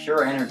beam of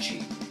pure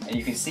energy, and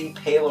you can see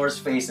Paylor's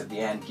face at the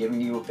end giving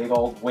you a big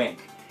old wink,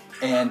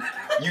 and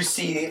you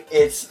see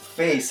its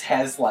face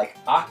has like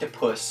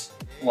octopus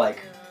like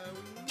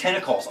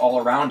tentacles all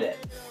around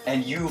it,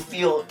 and you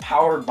feel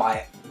powered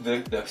by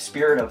the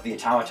spirit of the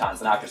automatons,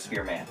 an Octo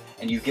Spearman,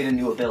 and you get a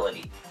new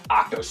ability,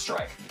 Octo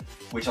Strike,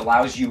 which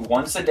allows you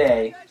once a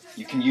day,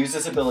 you can use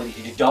this ability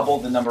to double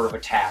the number of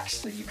attacks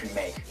that you can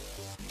make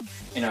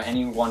in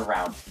any one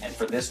round. And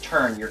for this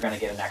turn, you're going to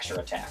get an extra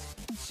attack.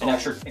 You're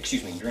going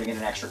to get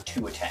an extra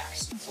 2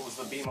 attacks. So was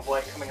the beam of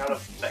light coming out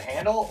of the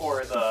handle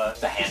or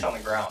the handle on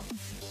the ground?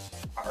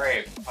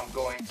 Alright, I'm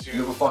going to...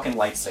 You have a fucking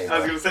lightsaber. I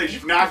was gonna say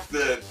she knocked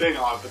the thing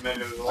off and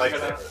then it was a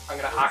lightsaber. I'm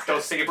gonna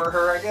Octo Saber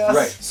her, I guess.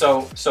 Right.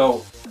 So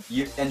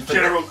you and for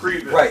General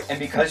Grievous. Right, and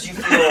because you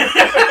feel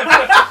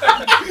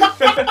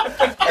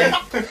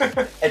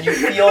and you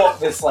feel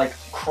this like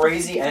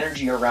crazy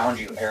energy around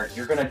you, Eric,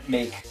 you're gonna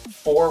make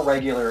 4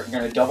 regular. You're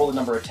gonna double the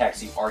number of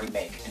attacks you already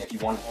make, and if you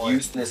want to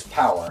use this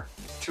power,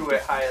 2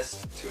 at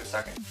highest, 2 a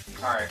second.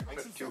 Alright, I'm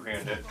gonna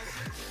 2-handed.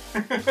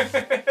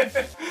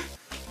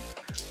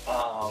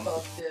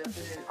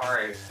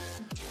 Alright.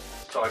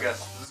 So I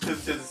guess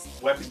Does his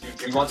weapon do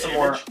different you want some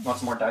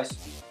damage? more dice?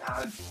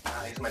 I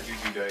use my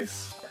Juju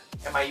dice.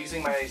 Am I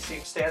using my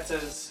same stats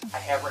as I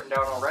have written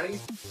down already?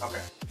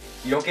 Okay.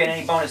 You don't get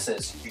any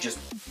bonuses. You just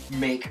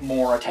make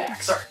more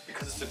attacks. Sorry,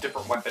 because it's a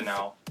different weapon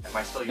now. Am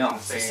I still using No, the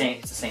it's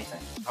same? the same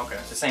thing. Okay.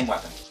 It's the same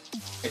weapon.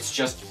 It's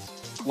just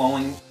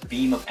glowing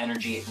beam of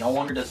energy. It no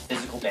longer does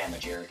physical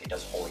damage, Eric. It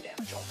does holy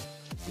damage only.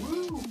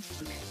 Woo!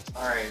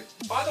 Alright.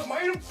 By the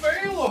might of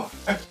Baylor!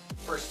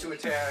 First 2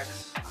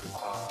 attacks.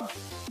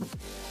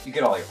 You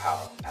get all your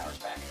powers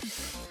back.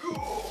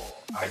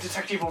 I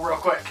detect evil real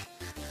quick.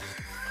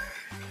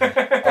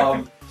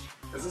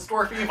 Is this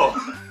dwarf evil?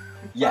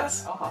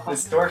 Yes.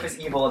 This dwarf is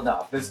evil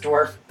enough. This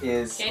dwarf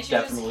is Can't you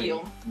just definitely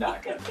heal?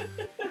 not good.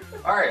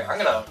 Alright, I'm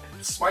gonna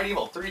smite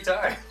evil 3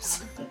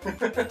 times.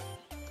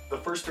 The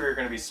first 3 are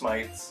gonna be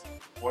smites.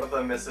 One of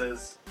them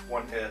misses,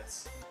 1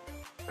 hits.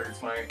 Third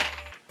smite,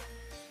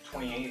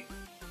 28.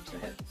 It's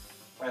gonna hit.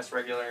 Last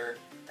regular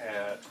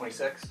at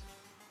 26.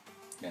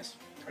 Miss.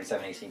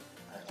 27 AC.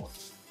 Alright,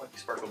 lucky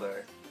sparkle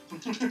die.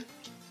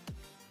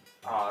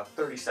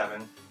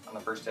 37 on the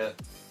first hit.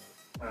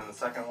 And then the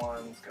second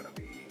one's gonna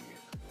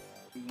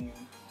be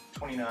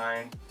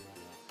 29.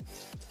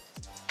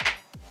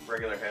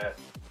 Regular hit.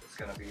 It's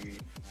gonna be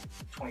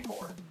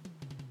 24.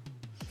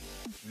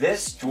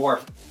 This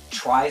dwarf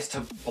tries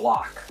to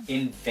block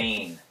in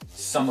vain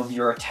some of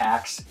your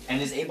attacks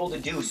and is able to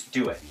do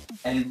it.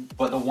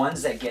 But the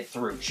ones that get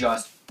through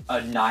just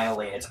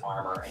annihilate its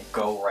armor and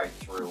go right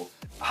through.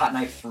 Hot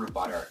knife through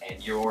butter,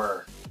 and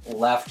you're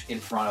left in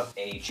front of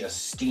a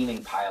just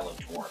steaming pile of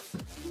dwarf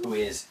who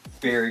is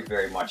very,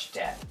 very much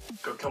dead.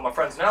 Go kill my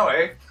friends now,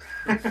 eh?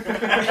 This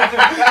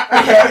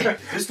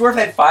dwarf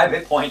had 5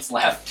 hit points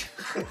left.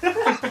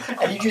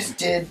 And you just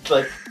did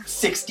like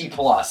 60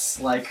 plus.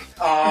 Like,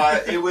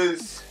 It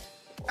was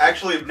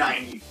actually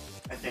 90,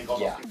 I think,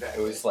 almost yeah,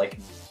 exactly. it was like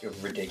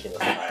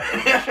ridiculous.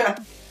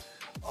 And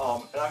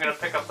I'm gonna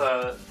pick up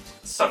the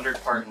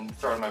sundered part and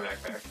throw it in my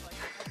backpack.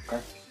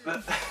 Okay.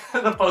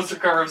 The poster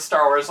cover of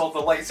Star Wars holds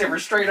the lightsaber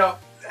straight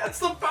up. That's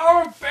the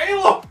power of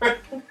Baylor!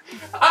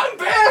 I'm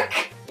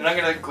back! And I'm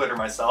gonna glitter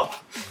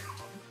myself.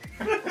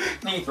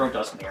 Then you throw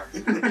dust in the air.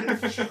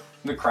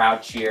 The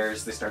crowd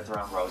cheers. They start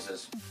throwing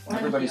roses.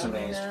 Everybody's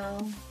amazed.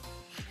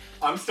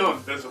 I'm still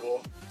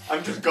invisible.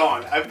 I'm just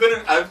gone. I've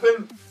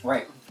been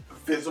Right.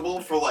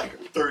 visible for like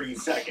 30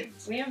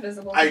 seconds. We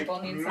invisible I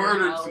people need some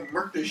murdered, help.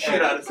 murked the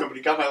shit out of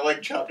somebody, got my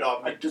leg chopped off,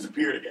 and I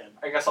disappeared again.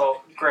 I guess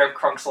I'll grab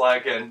Krunk's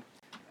leg and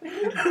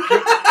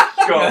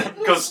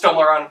go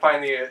stumble around and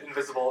find the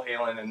invisible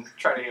alien and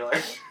try to heal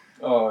her.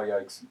 Oh,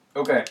 yikes.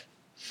 Okay.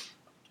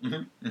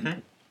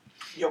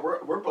 Yeah,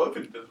 we're both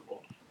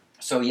invisible.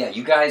 So, yeah,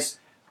 you guys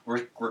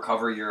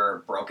recover your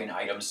broken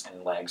items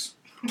and legs.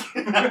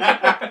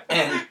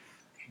 And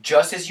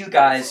just as you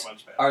guys So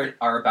much better.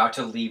 are about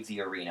to leave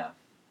the arena,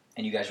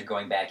 and you guys are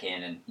going back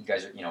in, and you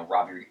guys are,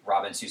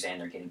 Rob and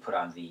Suzanne are getting put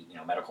on the,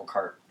 medical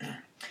cart.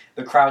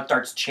 The crowd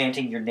starts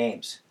chanting your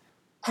names.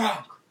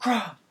 Kronk,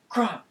 Kronk,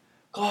 Kronk,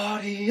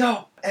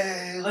 Claudio,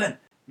 Aelin.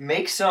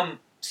 Make some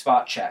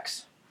spot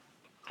checks.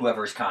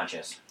 Whoever is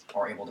conscious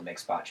or able to make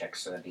spot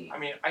checks, so that'd be... I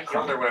mean, I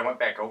killed her when I went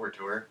back over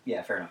to her.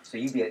 Yeah, fair enough. So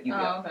you'd be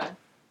Oh, okay.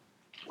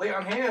 Lay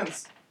on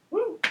hands.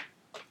 Woo.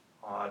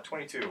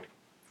 22.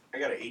 I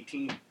got an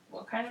 18.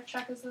 What kind of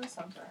check is this?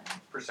 I'm sorry.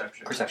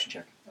 Perception. perception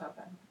check.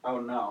 Okay. Oh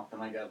no,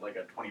 then I got like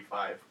a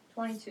 25.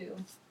 22.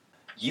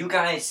 You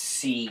guys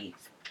see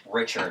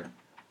Richard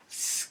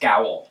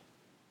scowl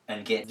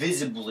and get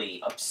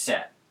visibly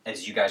upset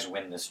as you guys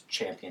win this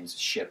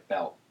championship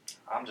belt.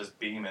 I'm just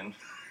beaming.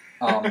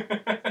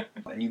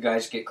 And you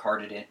guys get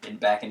carted in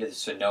back into the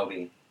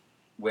Shinobi,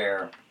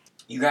 where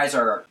you guys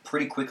are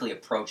pretty quickly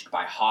approached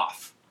by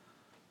Hoff,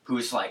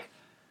 who's like,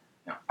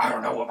 I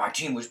don't know what my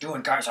team was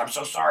doing, guys. I'm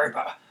so sorry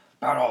about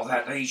all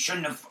that.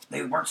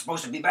 They weren't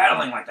supposed to be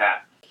battling like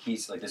that.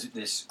 He's like,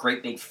 this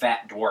great big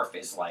fat dwarf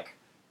is like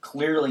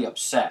clearly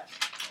upset.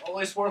 Well, at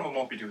least one of them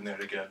won't be doing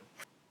that again.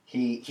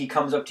 He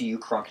comes up to you,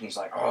 Krunk, and he's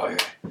like, oh,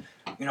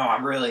 yeah,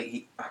 I'm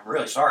really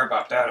sorry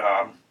about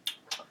that.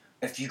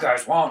 If you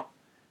guys want,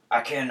 I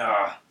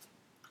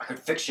could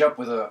fix you up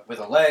with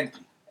a leg.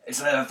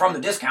 It's from the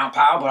discount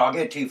pile, but I'll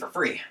get it to you for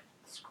free.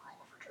 Scroll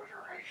of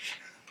regeneration.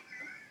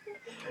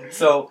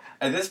 So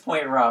at this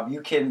point, Rob,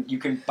 you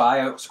can buy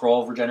a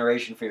scroll of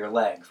regeneration for your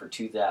leg for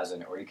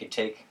 2,000, or you can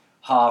take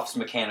Hoff's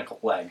mechanical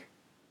leg.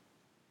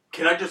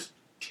 Can I just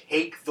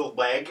take the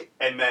leg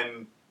and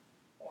then?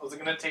 Was it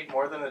gonna take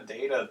more than a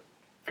day to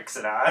fix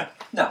it on?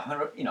 No,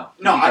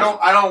 No,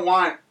 I don't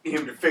want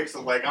him to fix the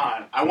leg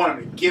on. I want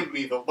him to give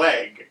me the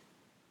leg,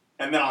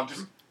 and then I'll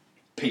just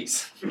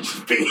Peace.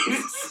 be.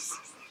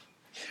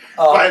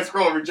 Buy a Uh,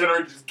 scroll of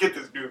regeneration, just get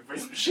this dude for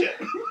some shit.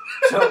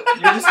 so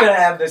you're just gonna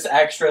have this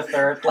extra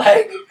third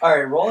leg. All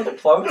right, roll a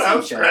diplomacy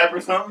I'll check. scrap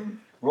or something.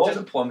 Roll a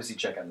diplomacy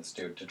check on this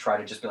dude to try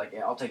to just be like,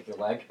 yeah, I'll take your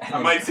leg. And I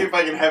then- might see if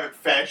I can have it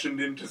fashioned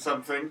into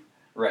something.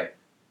 Right.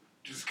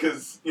 Just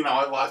because,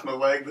 I lost my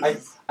leg.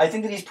 I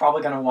think that he's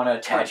probably gonna want to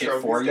attach it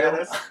trophy for you.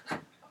 status.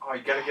 Oh,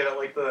 you gotta get it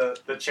like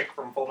the chick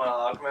from Full Metal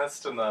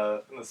Alchemist in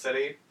the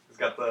city. Who's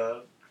got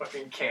the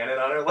fucking cannon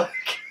on her leg.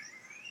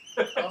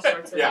 All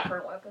sorts of Yeah.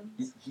 different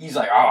weapons. He's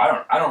like,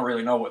 oh, I don't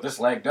really know what this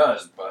leg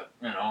does, but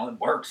it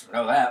works. I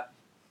know that.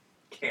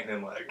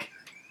 Cannon leg.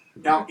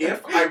 Now,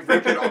 if I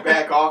rip it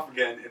back off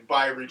again and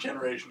buy a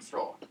regeneration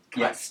scroll,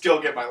 can I Yes. still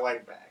get my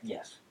leg back?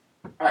 Yes.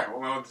 Alright,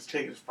 well, I'll just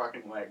take his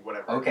fucking leg,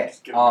 whatever. Okay,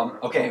 Just give him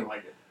whatever, okay. I don't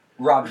like it.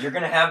 Rob, you're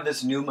gonna have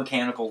this new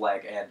mechanical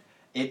leg,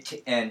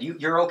 and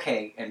you're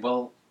okay. And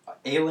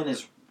Aelin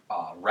is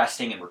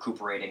resting and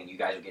recuperating, and you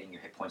guys are getting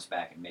your hit points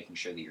back and making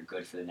sure that you're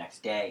good for the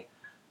next day.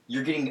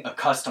 You're getting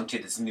accustomed to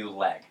this new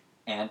leg,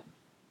 and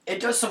it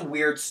does some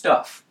weird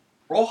stuff.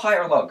 Roll high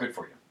or low, good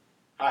for you.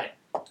 High.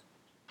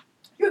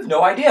 You have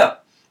no idea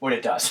what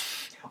it does,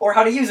 or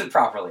how to use it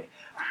properly.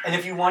 And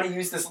if you want to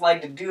use this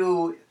leg to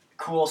do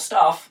cool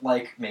stuff,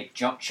 like make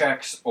jump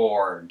checks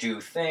or do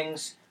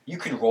things, you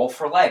can roll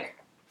for leg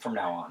from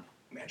now on.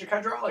 Magic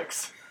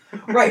hydraulics.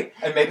 Right,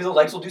 and maybe the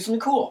legs will do something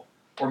cool.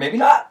 Or maybe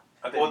not.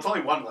 Are they, Well, it's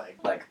only one leg.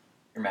 Like,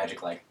 your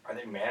magic leg. are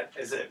they mad?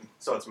 Is it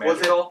so? It's Was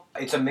it- magical.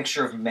 It's a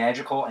mixture of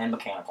magical and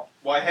mechanical.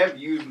 Well, I have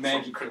used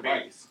magic So could be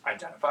device.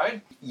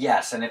 identified.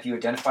 Yes, and if you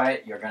identify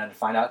it, you're going to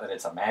find out that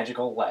it's a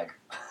magical leg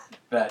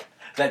that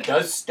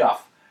does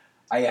stuff.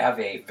 I have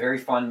a very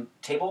fun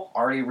table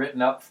already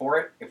written up for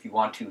it if you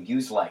want to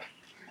use leg.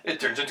 It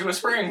turns into a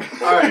spring.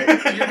 Alright,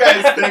 you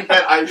guys think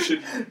that I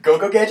should...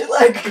 Go gadget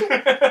leg! Do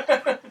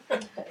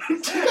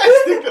you guys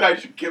think that I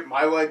should get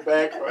my leg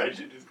back, or I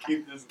should just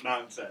keep this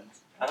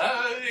nonsense?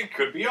 It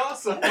could be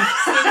awesome. Seems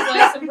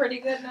like some pretty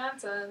good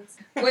nonsense.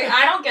 Wait,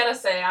 I don't get a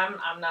say. I'm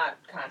not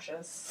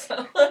conscious.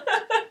 So.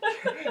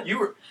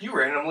 You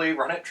randomly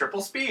run at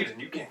triple speed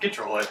and you can't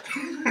control it.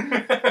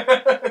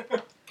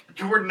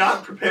 You were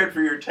not prepared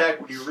for your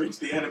attack when you reached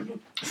the enemy.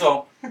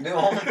 So, the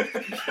only...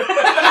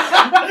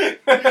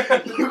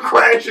 You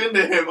crash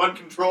into him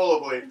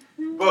uncontrollably.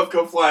 You both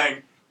go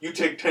flying. You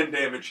take 10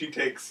 damage. He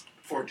takes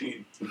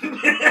 14.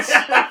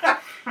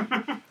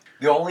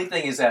 The only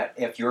thing is that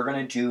if you're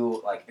gonna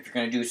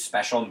do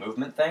special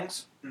movement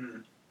things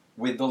Mhm.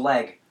 with the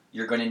leg,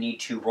 you're gonna need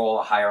to roll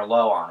a high or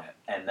low on it,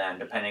 and then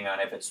depending on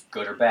if it's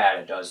good or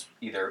bad,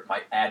 it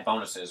might add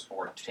bonuses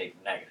or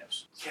take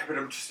negatives. Yeah, but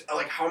I'm just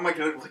like, how am I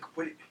gonna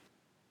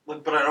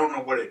but I don't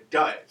know what it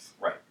does.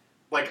 Right.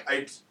 Like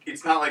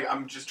it's not like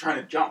I'm just trying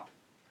to jump.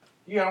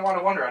 You gotta want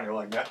to wonder on your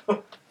leg now.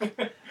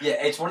 Yeah,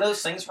 it's one of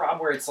those things, Rob,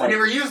 where it's I like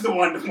never used the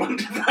one to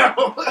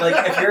though.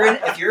 like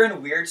if you're in a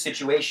weird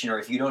situation or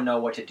if you don't know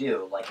what to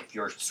do, like if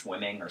you're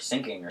swimming or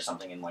sinking or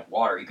something in like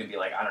water, you can be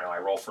like, I don't know, I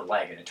roll for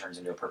leg and it turns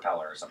into a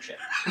propeller or some shit.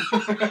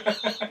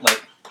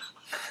 Like,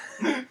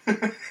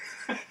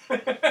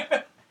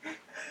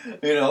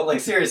 you know, like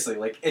seriously,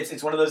 like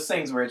it's one of those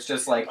things where it's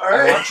just like All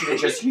right. I want you to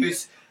just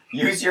use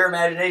your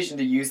imagination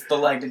to use the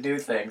leg to do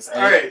things.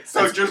 And Alright, so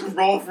it's- just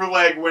roll for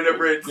leg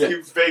whenever it Yeah.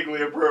 seems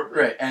vaguely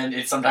appropriate. right,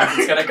 and sometimes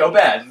it's gonna go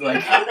bad.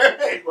 Like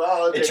Alright,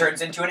 well, it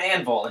turns into an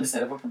anvil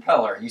instead of a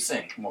propeller, and you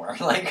sink more.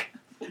 Like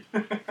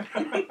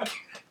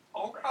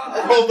Oh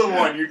god. roll the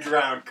one, you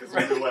drown because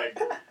of your leg.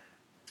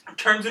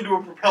 Turns into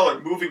a propeller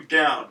moving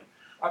down.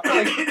 I feel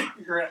like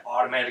you're at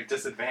automatic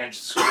disadvantage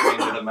swimming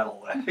with a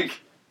metal leg.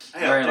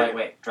 very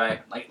lightweight,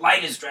 dragon. Like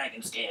light as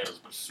dragon scales,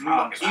 but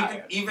strong as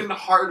iron. Even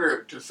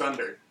harder to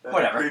sunder than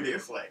Whatever. the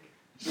previous leg.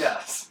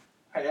 Yes.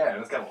 Yeah,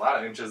 it's got a lot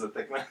of inches of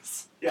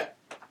thickness.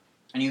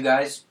 And you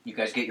guys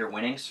get your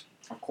winnings.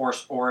 Of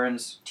course,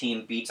 Orin's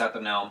team beats out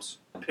the gnomes.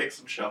 Pick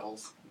some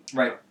shovels.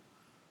 Right.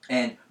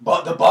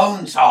 But the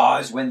Bone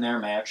Saws win their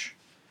match.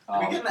 Do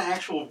we get an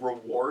actual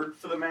reward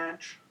for the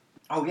match?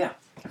 Oh yeah,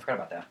 I forgot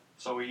about that.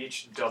 So we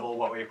each double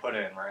what we put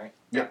in, right?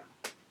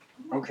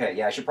 Okay,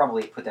 yeah, I should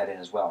probably put that in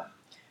as well.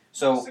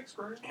 So 6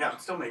 grand. Yeah, I'm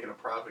still making a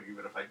profit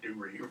even if I do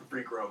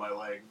regrow my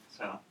leg.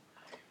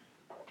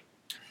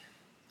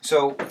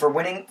 So for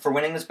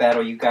winning this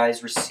battle, you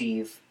guys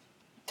receive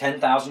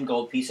 10,000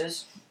 gold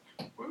pieces,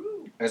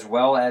 Woo. as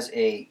well as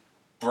a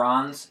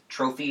bronze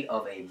trophy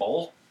of a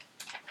bowl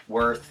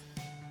worth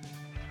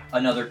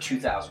another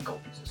 2,000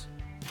 gold pieces.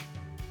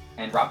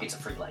 And Rob gets a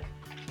free leg.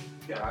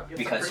 Yeah, it's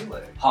Because- a free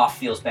leg. Hoff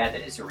feels bad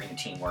that his arena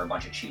team were a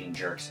bunch of cheating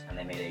jerks, and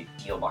they made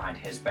a deal behind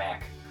his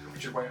back.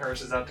 Richard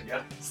Whitehurst is out to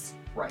get us.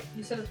 Right.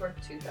 You said it's worth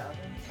 2,000.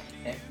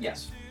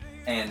 Yes.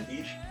 And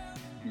each.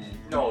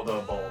 No, the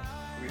bowl.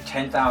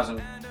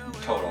 10,000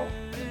 total,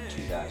 and then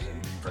 2,000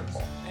 for the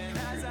bowl. And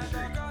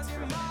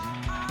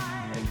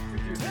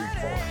 3,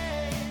 4.